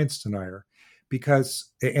a Science Denier,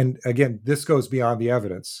 because, and again, this goes beyond the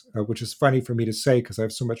evidence, which is funny for me to say because I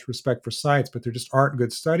have so much respect for science, but there just aren't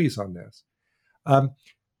good studies on this.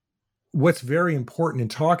 What's very important in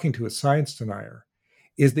talking to a science denier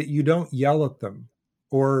is that you don't yell at them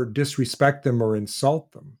or disrespect them or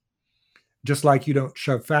insult them. Just like you don't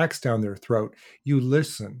shove facts down their throat, you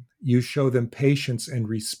listen, you show them patience and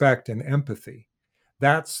respect and empathy.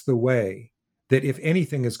 That's the way that if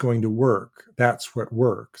anything is going to work, that's what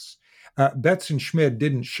works. Betsch and Schmid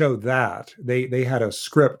didn't show that. They had a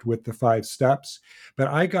script with the 5 steps, but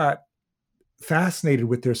I got fascinated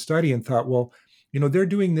with their study and thought, well, they're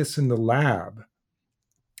doing this in the lab,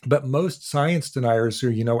 but most science deniers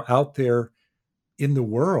are, out there in the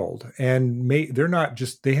world, and they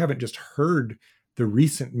haven't just heard the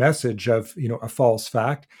recent message of, a false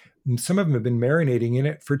fact. Some of them have been marinating in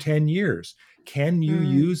it for 10 years. Can you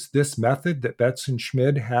use this method that Betsch and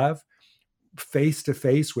Schmid have face to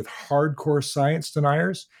face with hardcore science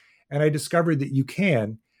deniers? And I discovered that you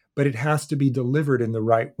can, but it has to be delivered in the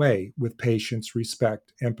right way with patience,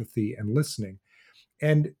 respect, empathy, and listening.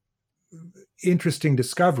 And interesting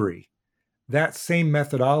discovery, that same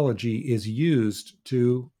methodology is used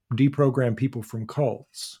to deprogram people from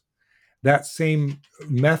cults. That same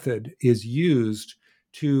method is used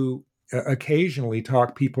to occasionally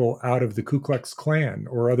talk people out of the Ku Klux Klan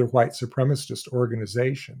or other white supremacist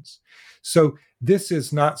organizations. So this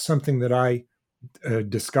is not something that I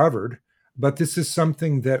discovered, but this is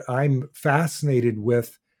something that I'm fascinated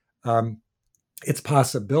with its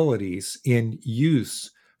possibilities in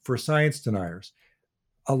use for science deniers.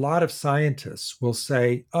 A lot of scientists will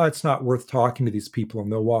say, oh, it's not worth talking to these people,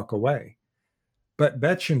 and they'll walk away. But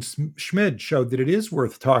Betsch and Schmid showed that it is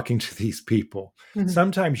worth talking to these people. Mm-hmm.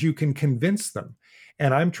 Sometimes you can convince them.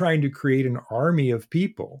 And I'm trying to create an army of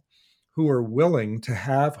people who are willing to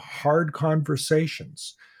have hard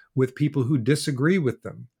conversations with people who disagree with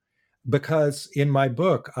them. Because in my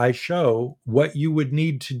book, I show what you would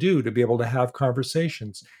need to do to be able to have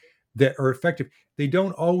conversations that are effective. They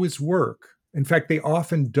don't always work. In fact, they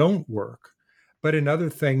often don't work. But another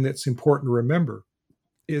thing that's important to remember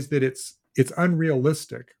is that it's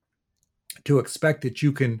unrealistic to expect that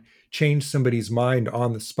you can change somebody's mind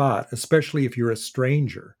on the spot, especially if you're a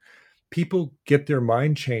stranger. People get their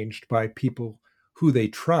mind changed by people who they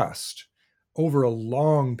trust over a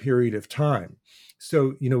long period of time.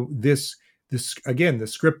 So, this again, the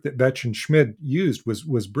script that Betsch and Schmid used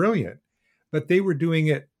was brilliant, but they were doing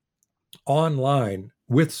it online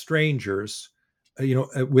with strangers,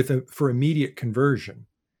 for immediate conversion.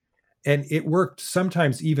 And it worked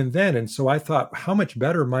sometimes even then. And so I thought, how much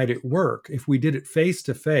better might it work if we did it face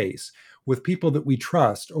to face with people that we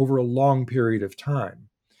trust over a long period of time?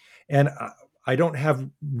 And I don't have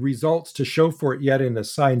results to show for it yet in a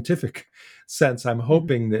scientific sense. I'm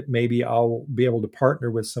hoping that maybe I'll be able to partner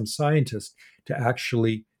with some scientists to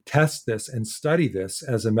actually test this and study this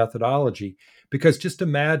as a methodology. Because just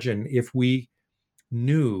imagine if we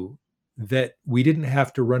knew that we didn't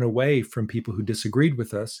have to run away from people who disagreed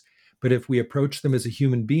with us, but if we approached them as a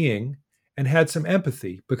human being and had some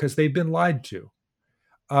empathy because they've been lied to,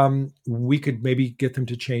 we could maybe get them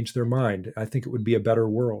to change their mind. I think it would be a better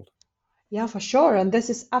world. Yeah, for sure. And this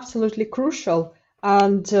is absolutely crucial.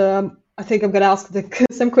 And I think I'm going to ask the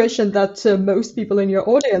same question that most people in your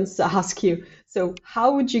audience ask you. So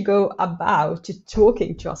how would you go about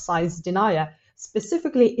talking to a science denier,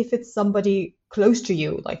 specifically if it's somebody close to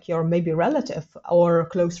you, like your maybe relative or a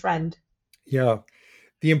close friend? Yeah.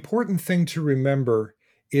 The important thing to remember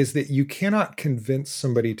is that you cannot convince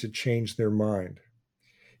somebody to change their mind.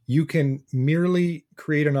 You can merely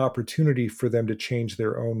create an opportunity for them to change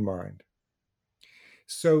their own mind.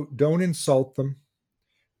 So don't insult them.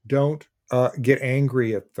 Don't get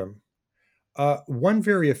angry at them. One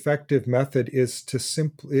very effective method is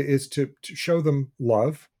to show them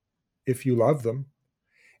love, if you love them,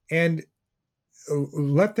 and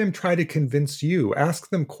let them try to convince you. Ask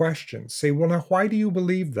them questions. Say, well, now, why do you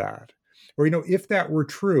believe that? Or, if that were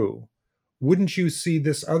true, wouldn't you see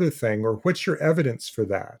this other thing? Or what's your evidence for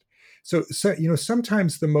that? So,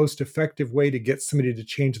 sometimes the most effective way to get somebody to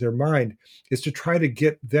change their mind is to try to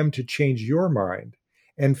get them to change your mind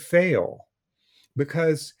and fail,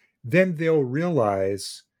 because then they'll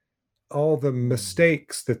realize all the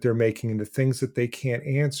mistakes that they're making and the things that they can't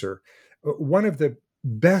answer. One of the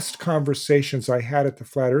best conversations I had at the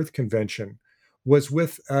Flat Earth Convention was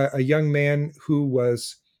with a young man who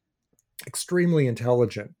was extremely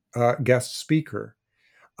intelligent, guest speaker,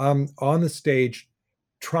 on the stage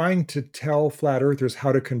trying to tell flat earthers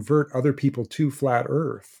how to convert other people to flat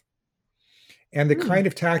earth. And the kind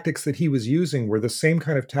of tactics that he was using were the same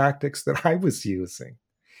kind of tactics that I was using.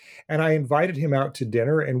 And I invited him out to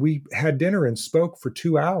dinner, and we had dinner and spoke for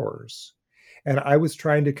 2 hours. And I was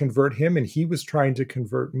trying to convert him, and he was trying to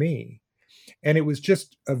convert me. And it was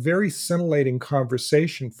just a very scintillating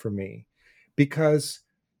conversation for me because,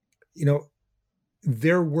 you know,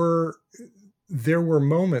 there were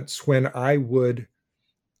moments when I would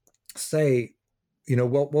say,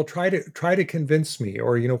 well, try to convince me,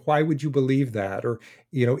 or, why would you believe that? Or,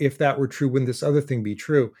 if that were true, wouldn't this other thing be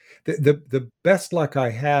true? The best luck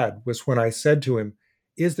I had was when I said to him,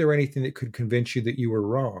 is there anything that could convince you that you were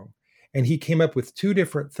wrong? And he came up with two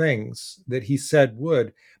different things that he said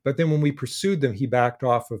would, but then when we pursued them, he backed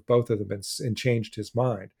off of both of them and changed his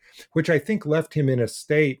mind, which I think left him in a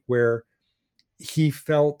state where he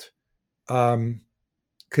felt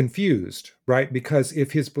confused, right? Because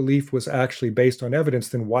if his belief was actually based on evidence,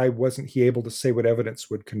 then why wasn't he able to say what evidence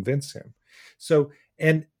would convince him? So,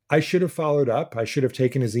 and I should have followed up. I should have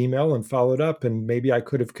taken his email and followed up, and maybe I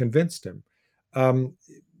could have convinced him.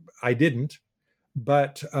 I didn't,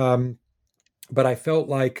 but I felt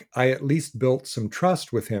like I at least built some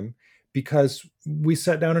trust with him because we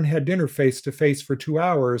sat down and had dinner face to face for 2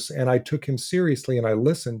 hours, and I took him seriously and I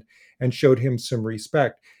listened and showed him some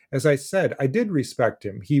respect. As I said, I did respect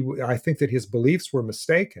him. I think that his beliefs were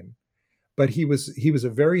mistaken, but he was a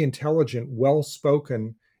very intelligent,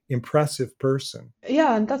 well-spoken, impressive person.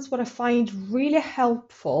 Yeah, and that's what I find really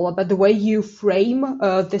helpful about the way you frame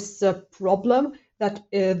this problem, that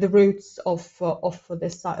the roots of the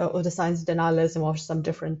science denialism or some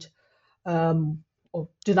different or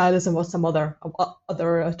denialism or some other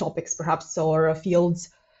topics perhaps or fields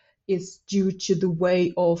is due to the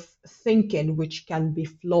way of thinking, which can be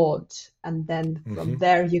flawed. And then from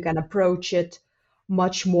there, you can approach it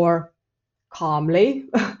much more calmly.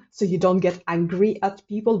 So you don't get angry at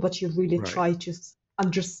people, but you really try to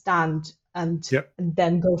understand and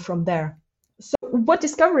then go from there. So what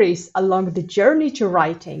discoveries along the journey to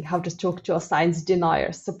writing How to Talk to a Science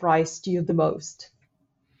Denier surprised you the most?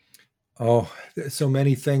 Oh, so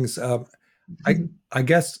many things. I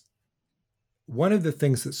guess one of the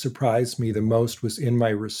things that surprised me the most was in my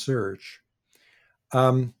research.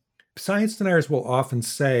 Science deniers will often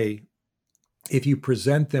say, if you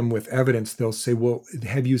present them with evidence, they'll say, well,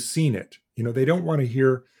 have you seen it? They don't want to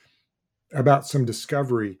hear about some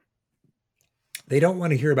discovery. They don't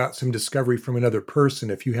want to hear about some discovery from another person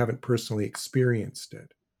if you haven't personally experienced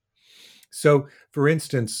it. So, for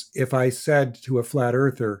instance, if I said to a flat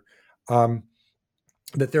earther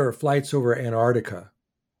that there are flights over Antarctica,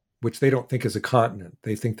 which they don't think is a continent.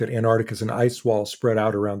 They think that Antarctica is an ice wall spread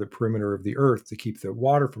out around the perimeter of the Earth to keep the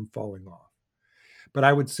water from falling off. But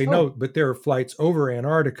I would say, no, but there are flights over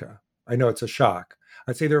Antarctica. I know it's a shock.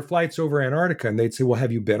 I'd say there are flights over Antarctica, and they'd say, well,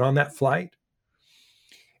 have you been on that flight?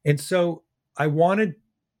 And so I wanted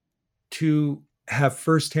to have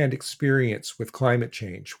firsthand experience with climate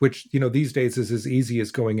change, which, these days is as easy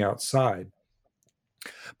as going outside.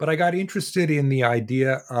 But I got interested in the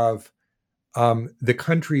idea of the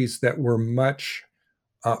countries that were much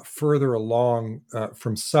further along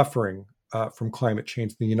from suffering from climate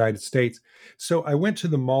change than the United States. So I went to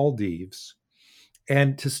the Maldives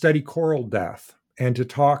and to study coral death and to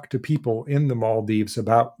talk to people in the Maldives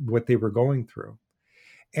about what they were going through.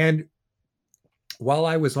 And while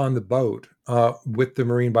I was on the boat with the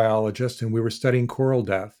marine biologist and we were studying coral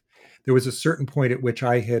death, there was a certain point at which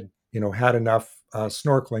I had, had enough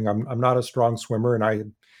snorkeling. I'm not a strong swimmer, and I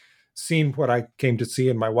had seen what I came to see,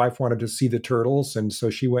 and my wife wanted to see the turtles. And so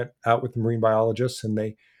she went out with the marine biologists, and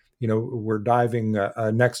they, were diving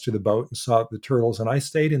next to the boat and saw the turtles. And I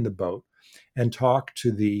stayed in the boat and talked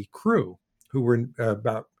to the crew, who were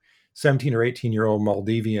about 17 or 18-year-old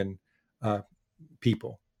Maldivian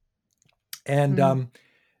people. And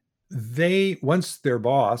they, once their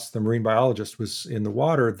boss, the marine biologist, was in the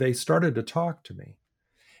water, they started to talk to me.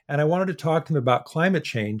 And I wanted to talk to them about climate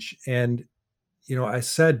change. And I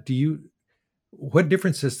said, what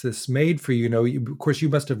difference has this made for you? Of course, you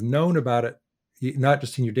must have known about it, not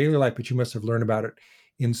just in your daily life, but you must have learned about it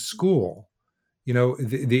in school.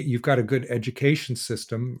 You've got a good education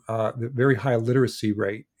system, very high literacy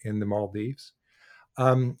rate in the Maldives.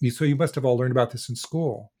 So you must have all learned about this in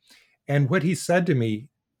school. And what he said to me,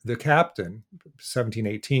 the captain, 17,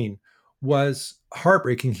 18, was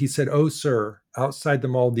heartbreaking. He said, "Oh, sir, outside the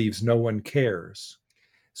Maldives, no one cares."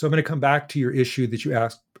 So I'm going to come back to your issue that you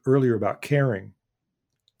asked earlier about caring.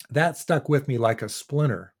 That stuck with me like a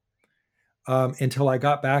splinter until I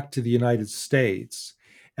got back to the United States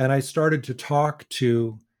and I started to talk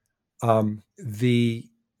to the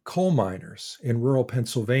coal miners in rural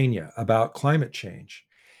Pennsylvania about climate change.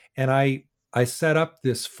 And I set up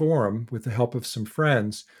this forum with the help of some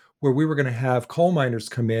friends where we were going to have coal miners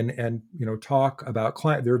come in and talk about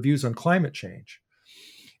their views on climate change.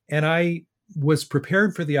 And I was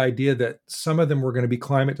prepared for the idea that some of them were going to be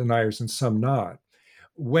climate deniers and some not.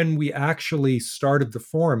 When we actually started the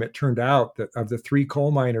forum, it turned out that of the 3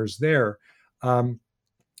 coal miners there, and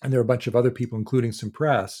there were a bunch of other people, including some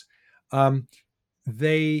press,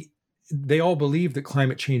 they all believed that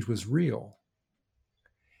climate change was real.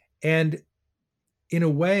 And in a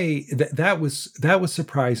way, that was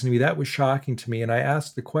surprising to me. That was shocking to me. And I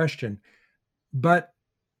asked the question, but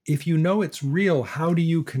if you know it's real, how do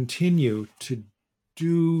you continue to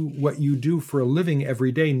do what you do for a living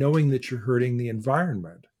every day, knowing that you're hurting the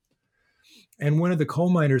environment? And one of the coal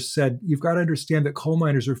miners said, you've got to understand that coal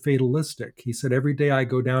miners are fatalistic. He said, every day I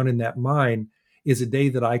go down in that mine is a day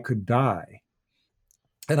that I could die.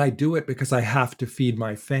 And I do it because I have to feed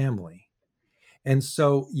my family. And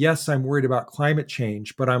so, yes, I'm worried about climate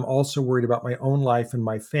change, but I'm also worried about my own life and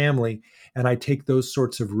my family. And I take those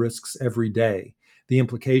sorts of risks every day. The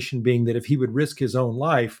implication being that if he would risk his own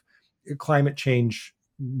life, climate change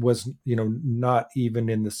was, not even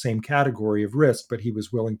in the same category of risk, but he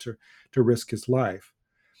was willing to risk his life.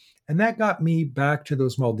 And that got me back to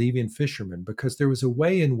those Maldivian fishermen, because there was a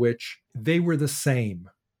way in which they were the same.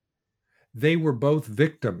 They were both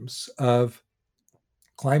victims of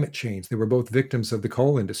climate change. They were both victims of the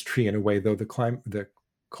coal industry in a way, though the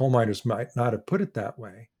coal miners might not have put it that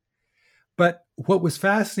way. But what was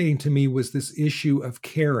fascinating to me was this issue of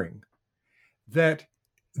caring, that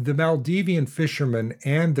the Maldivian fishermen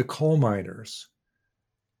and the coal miners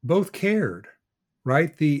both cared,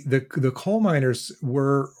 right? The coal miners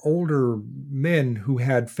were older men who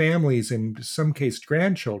had families, and in some case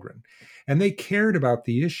grandchildren, and they cared about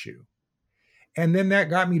the issue. And then that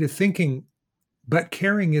got me to thinking, but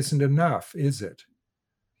caring isn't enough, is it?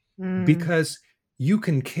 Because you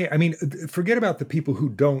can care. I mean, forget about the people who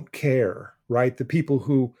don't care, right? The people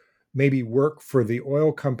who maybe work for the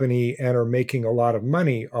oil company and are making a lot of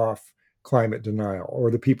money off climate denial,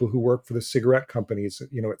 or the people who work for the cigarette companies,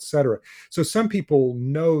 et cetera. So some people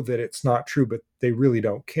know that it's not true, but they really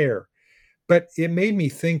don't care. But it made me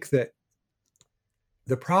think that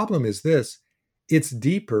the problem is this: it's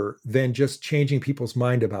deeper than just changing people's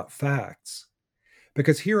mind about facts.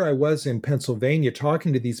 Because here I was in Pennsylvania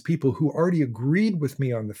talking to these people who already agreed with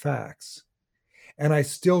me on the facts, and I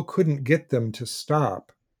still couldn't get them to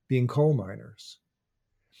stop being coal miners.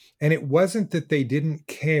 And it wasn't that they didn't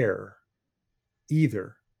care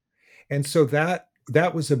either. And so that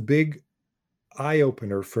was a big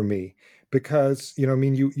eye-opener for me, because,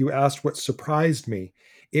 you asked what surprised me.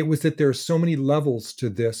 It was that there are so many levels to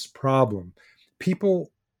this problem.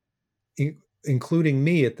 People, including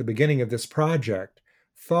me at the beginning of this project,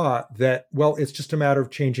 thought that, well, it's just a matter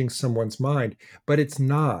of changing someone's mind, but it's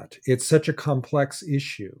not. It's such a complex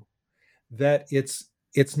issue that it's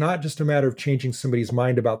not just a matter of changing somebody's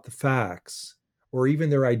mind about the facts or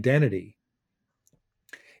even their identity.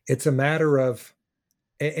 It's a matter of,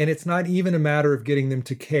 and it's not even a matter of getting them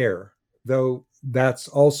to care, though that's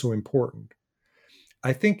also important.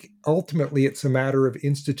 I think ultimately it's a matter of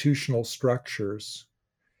institutional structures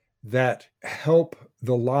that help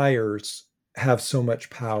the liars have so much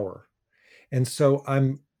power. And so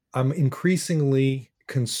I'm increasingly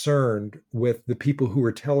concerned with the people who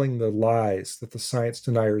are telling the lies that the science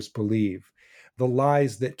deniers believe, the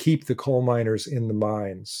lies that keep the coal miners in the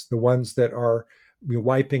mines, the ones that are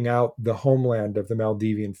wiping out the homeland of the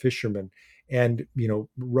Maldivian fishermen and,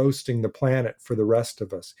 roasting the planet for the rest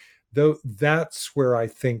of us. Though that's where I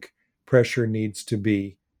think pressure needs to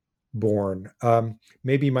be born.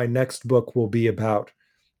 Maybe my next book will be about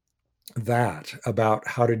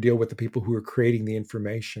how to deal with the people who are creating the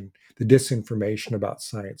information, the disinformation about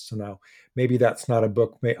science. So now maybe that's not a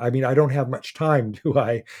book. I mean, I don't have much time, do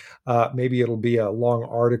I? Maybe it'll be a long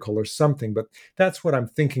article or something, but that's what I'm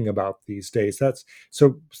thinking about these days. That's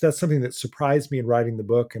something that surprised me in writing the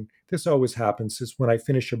book. And this always happens, is when I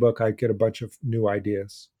finish a book, I get a bunch of new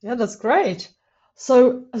ideas. Yeah, that's great.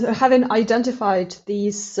 So, having identified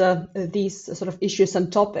these sort of issues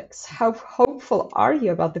and topics, how hopeful are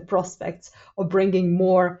you about the prospects of bringing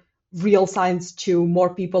more real science to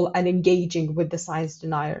more people and engaging with the science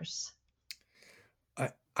deniers?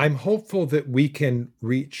 I'm hopeful that we can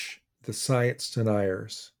reach the science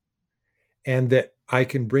deniers, and that I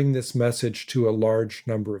can bring this message to a large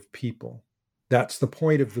number of people. That's the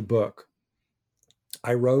point of the book.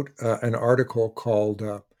 I wrote an article called,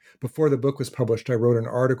 before the book was published, I wrote an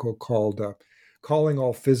article called Calling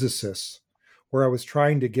All Physicists, where I was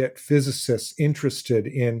trying to get physicists interested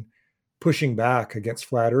in pushing back against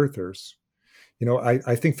flat earthers.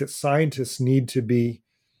 I think that scientists need to be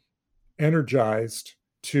energized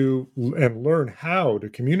to and learn how to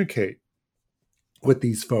communicate with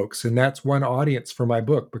these folks. And that's one audience for my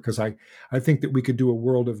book, because I think that we could do a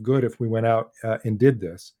world of good if we went out and did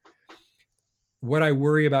this. What I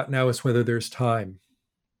worry about now is whether there's time,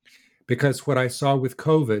 because what I saw with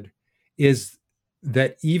COVID is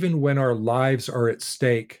that even when our lives are at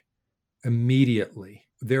stake immediately,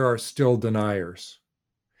 there are still deniers.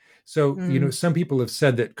 So, some people have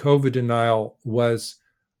said that COVID denial was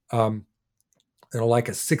like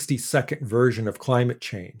a 60-second version of climate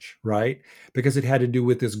change, right? Because it had to do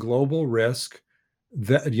with this global risk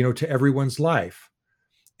that, to everyone's life.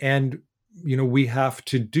 And, we have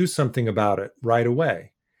to do something about it right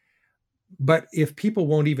away. But if people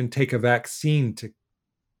won't even take a vaccine to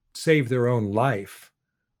save their own life,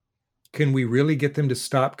 can we really get them to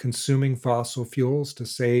stop consuming fossil fuels to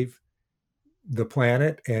save the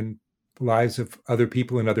planet and lives of other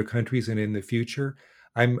people in other countries and in the future?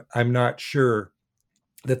 I'm not sure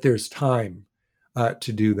that there's time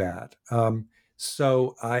to do that.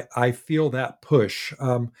 So I feel that push.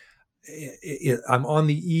 I'm on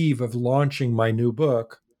the eve of launching my new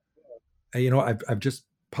book. I've just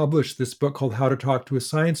published this book called How to Talk to a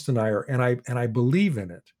Science Denier, and I believe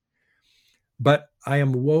in it. But I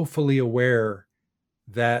am woefully aware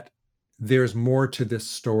that there's more to this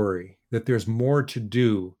story, that there's more to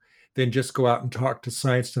do than just go out and talk to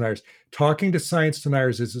science deniers. Talking to science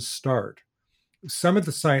deniers is a start. Some of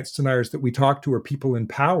the science deniers that we talk to are people in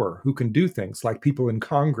power who can do things, like people in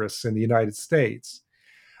Congress in the United States.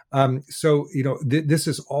 So, this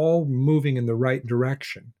is all moving in the right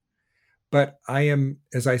direction. But I am,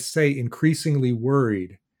 as I say, increasingly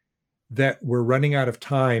worried that we're running out of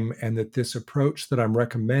time, and that this approach that I'm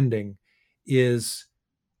recommending is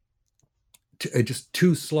just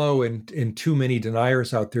too slow and too many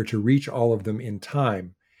deniers out there to reach all of them in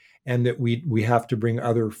time, and that we have to bring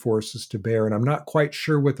other forces to bear. And I'm not quite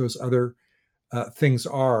sure what those other things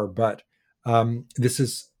are, but this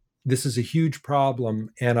is a huge problem,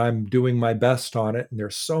 and I'm doing my best on it. And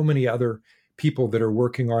there's so many other people that are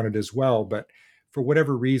working on it as well. But for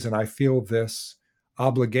whatever reason, I feel this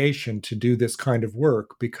obligation to do this kind of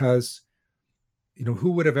work, because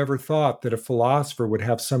who would have ever thought that a philosopher would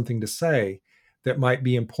have something to say that might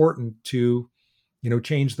be important to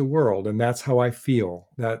change the world? And that's how I feel.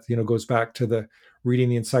 That goes back to the reading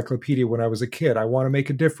the encyclopedia when I was a kid. I want to make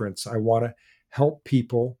a difference. I want to help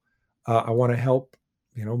people. I want to help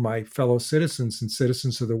my fellow citizens and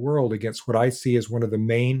citizens of the world against what I see as one of the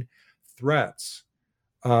main threats,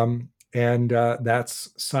 and that's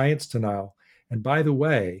science denial. And by the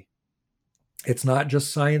way, it's not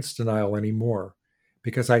just science denial anymore,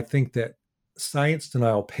 because I think that science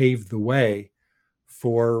denial paved the way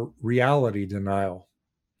for reality denial,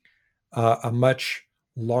 a much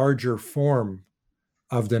larger form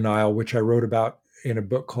of denial, which I wrote about in a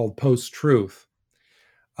book called Post-Truth,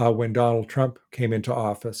 when Donald Trump came into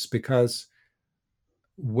office. Because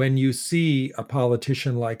when you see a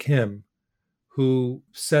politician like him, who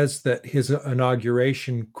says that his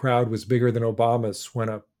inauguration crowd was bigger than Obama's when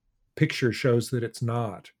a picture shows that it's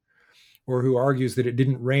not, or who argues that it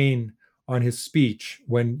didn't rain on his speech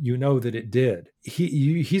when you know that it did.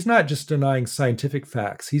 He's not just denying scientific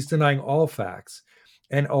facts, he's denying all facts.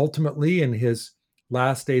 And ultimately, in his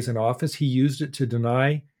last days in office, he used it to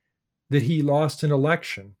deny that he lost an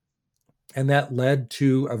election. And that led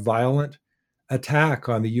to a violent attack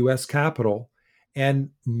on the US Capitol, and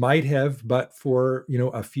might have, but for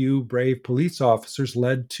a few brave police officers,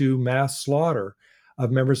 led to mass slaughter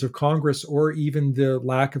of members of Congress, or even the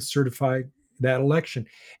lack of certifying that election.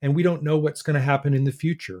 And we don't know what's going to happen in the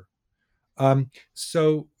future.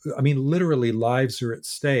 So, literally lives are at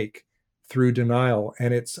stake through denial.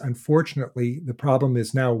 And it's, unfortunately, the problem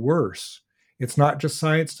is now worse. It's not just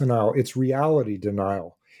science denial, it's reality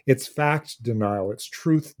denial, it's fact denial, it's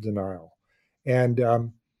truth denial.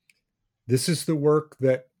 And this is the work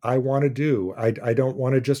that I want to do. I don't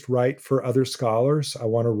want to just write for other scholars. I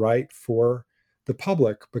want to write for the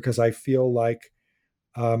public, because I feel like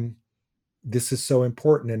this is so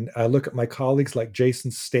important. And I look at my colleagues like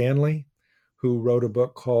Jason Stanley, who wrote a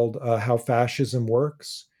book called How Fascism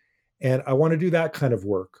Works. And I want to do that kind of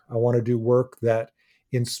work. I want to do work that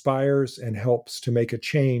inspires and helps to make a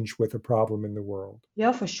change with a problem in the world.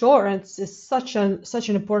 Yeah, for sure. And it's such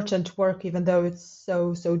an important work, even though it's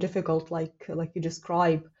so difficult, like you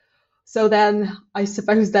describe. So then, I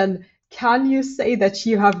suppose then, can you say that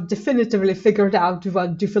you have definitively figured out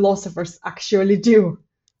what do philosophers actually do?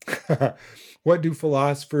 What do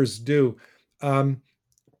philosophers do? Um,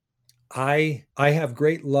 I have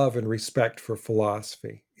great love and respect for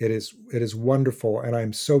philosophy. It is wonderful, and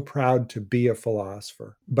I'm so proud to be a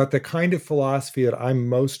philosopher. But the kind of philosophy that I'm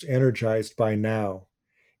most energized by now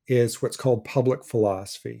is what's called public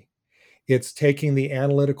philosophy. It's taking the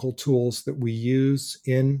analytical tools that we use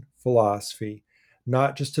in philosophy,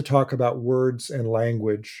 not just to talk about words and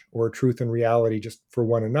language or truth and reality just for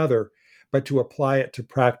one another, but to apply it to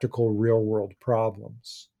practical real world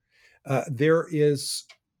problems. There is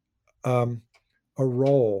um, a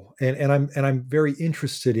role, and I'm very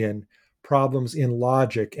interested in problems in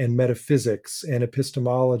logic and metaphysics and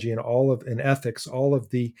epistemology and ethics, all of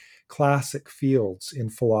the classic fields in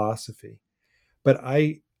philosophy. But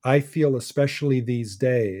I feel, especially these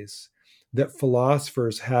days, that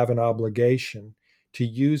philosophers have an obligation to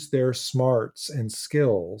use their smarts and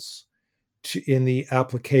skills in the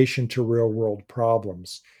application to real world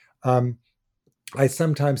problems. Um, I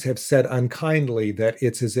sometimes have said unkindly that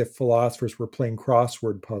it's as if philosophers were playing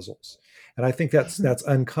crossword puzzles, and I think that's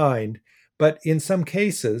unkind. But in some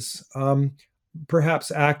cases,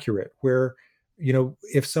 perhaps accurate. Where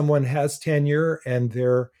if someone has tenure and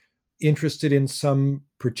they're interested in some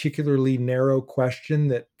particularly narrow question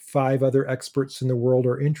that five other experts in the world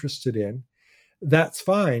are interested in, that's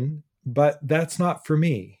fine. But that's not for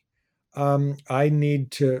me. I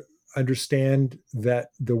need to understand that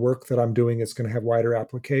the work that I'm doing is going to have wider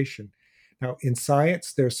application. Now, in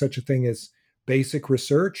science, there's such a thing as basic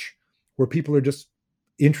research, where people are just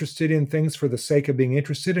interested in things for the sake of being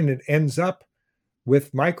interested, and it ends up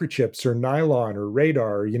with microchips or nylon or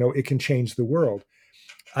radar. It can change the world.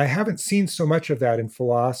 I haven't seen so much of that in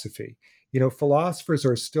philosophy. Philosophers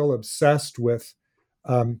are still obsessed with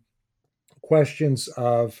um, questions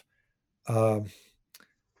of uh,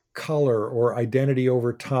 color or identity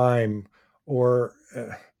over time or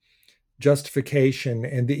justification,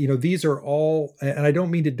 and these are all, and I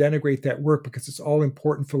don't mean to denigrate that work, because it's all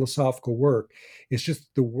important philosophical work. It's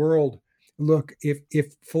just the world. Look,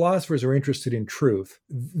 if philosophers are interested in truth,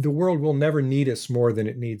 the world will never need us more than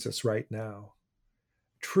it needs us right now.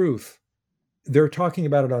 Truth, they're talking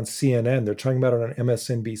about it on CNN, they're talking about it on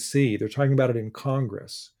MSNBC, they're talking about it in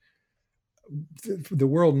Congress. The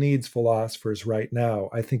world needs philosophers right now.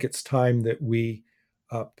 I think it's time that we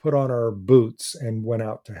put on our boots and went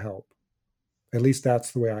out to help. At least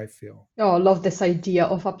that's the way I feel. Oh, I love this idea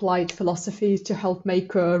of applied philosophy to help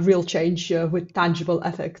make a real change with tangible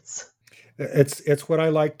effects. It's what I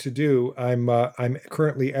like to do. I'm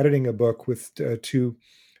currently editing a book with two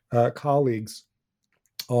colleagues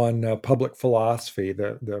on public philosophy,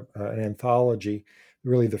 an anthology,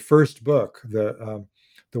 really the first book,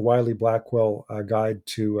 the Wiley Blackwell Guide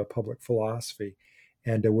to Public Philosophy,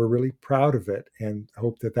 and we're really proud of it and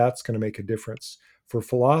hope that that's going to make a difference for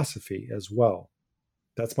philosophy as well.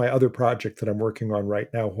 That's my other project that I'm working on right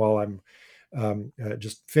now, while I'm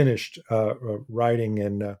just finished writing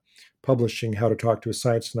and publishing How to Talk to a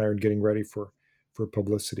Science Denier and getting ready for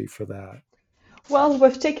publicity for that. Well,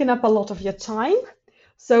 we've taken up a lot of your time.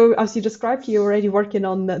 So, as you described, you're already working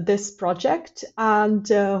on this project. And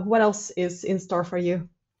what else is in store for you?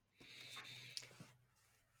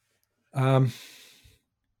 In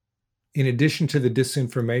addition to the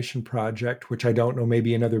disinformation project, which I don't know,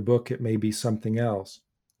 maybe another book, it may be something else.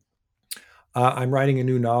 I'm writing a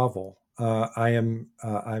new novel.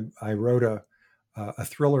 I wrote a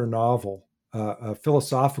thriller novel, a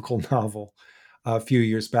philosophical novel, a few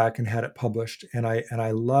years back, and had it published. And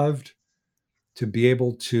I loved to be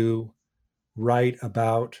able to write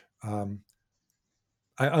about. I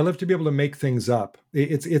love to be able to make things up.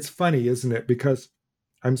 It's funny, isn't it? Because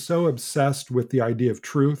I'm so obsessed with the idea of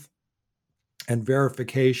truth and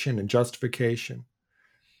verification and justification,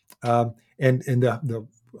 and the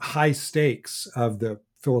high stakes of the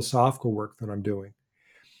philosophical work that I'm doing.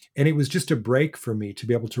 And it was just a break for me to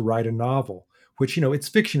be able to write a novel, which, it's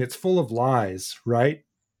fiction, it's full of lies, right?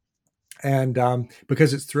 And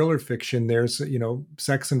because it's thriller fiction, there's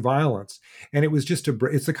sex and violence, and it was just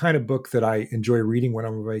it's the kind of book that I enjoy reading when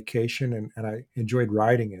I'm on vacation, and I enjoyed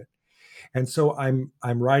writing it. And so I'm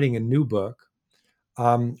writing a new book,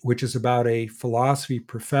 which is about a philosophy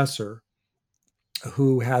professor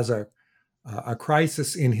who has a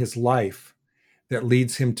crisis in his life that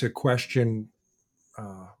leads him to question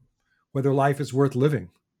whether life is worth living.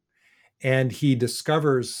 And he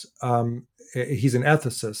discovers he's an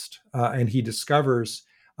ethicist, and he discovers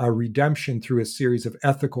redemption through a series of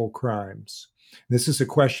ethical crimes. This is a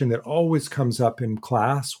question that always comes up in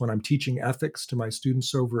class when I'm teaching ethics to my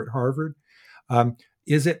students over at Harvard.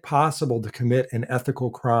 Is it possible to commit an ethical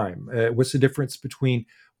crime? What's the difference between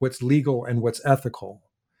what's legal and what's ethical?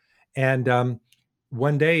 And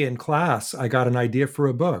one day in class, I got an idea for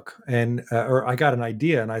a book, or I got an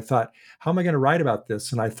idea, and I thought, how am I going to write about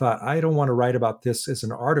this? And I thought, I don't want to write about this as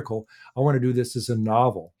an article. I want to do this as a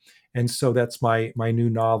novel, and so that's my new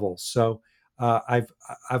novel. So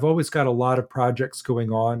I've always got a lot of projects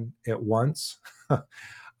going on at once,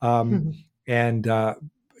 and I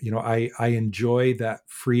enjoy that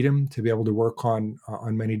freedom to be able to work on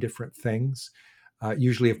many different things.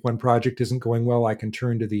 Usually, if one project isn't going well, I can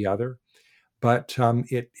turn to the other. But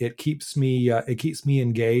it keeps me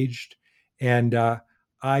engaged, and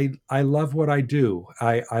I love what I do.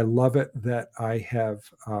 I love it that I have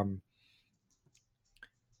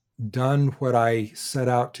done what I set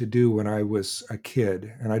out to do when I was a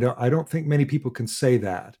kid, and I don't think many people can say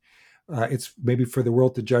that. It's maybe for the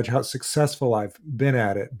world to judge how successful I've been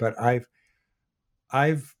at it, but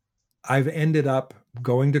I've ended up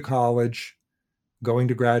going to college, going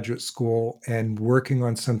to graduate school, and working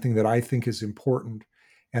on something that I think is important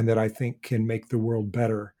and that I think can make the world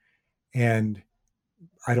better. And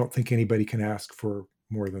I don't think anybody can ask for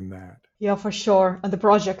more than that. Yeah, for sure. And the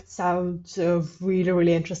project sounds really,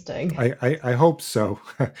 really interesting. I hope so.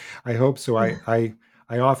 I hope so. I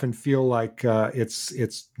often feel like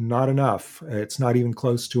it's not enough. It's not even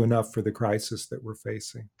close to enough for the crisis that we're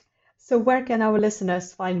facing. So where can our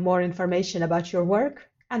listeners find more information about your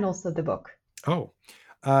work and also the book? Oh,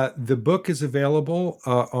 the book is available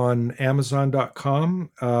on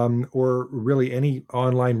Amazon.com or really any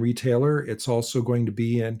online retailer. It's also going to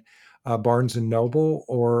be in Barnes and Noble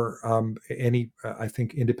or any, I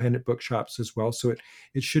think, independent bookshops as well. So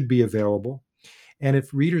it should be available. And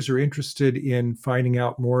if readers are interested in finding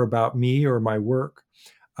out more about me or my work,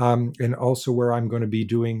 and also where I'm going to be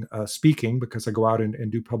doing speaking, because I go out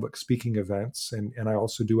and do public speaking events, and I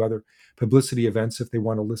also do other publicity events if they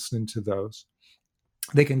want to listen to those,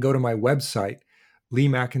 they can go to my website,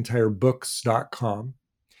 leemcintyrebooks.com,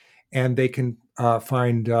 and they can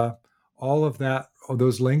find all of that, all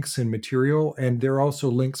those links and material. And there are also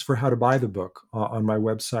links for how to buy the book on my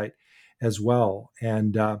website as well.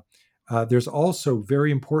 And there's also,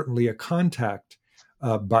 very importantly, a contact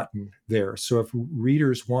button there. So if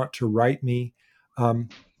readers want to write me an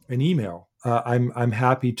email, I'm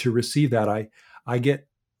happy to receive that. I get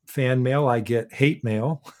fan mail, I get hate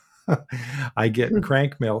mail, I get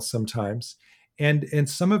crank mail sometimes, and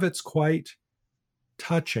some of it's quite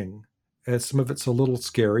touching, and some of it's a little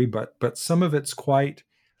scary, but some of it's quite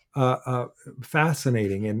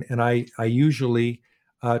fascinating, and I usually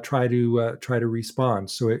try to respond.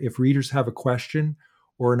 So if readers have a question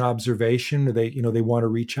or an observation, or they want to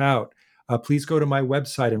reach out, please go to my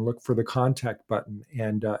website and look for the contact button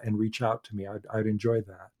and reach out to me. I'd enjoy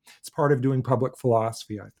that. It's part of doing public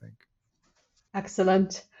philosophy, I think.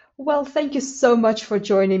 Excellent. Well, thank you so much for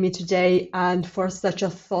joining me today and for such a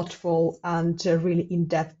thoughtful and really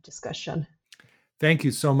in-depth discussion. Thank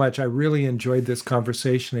you so much. I really enjoyed this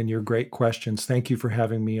conversation and your great questions. Thank you for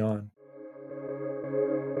having me on.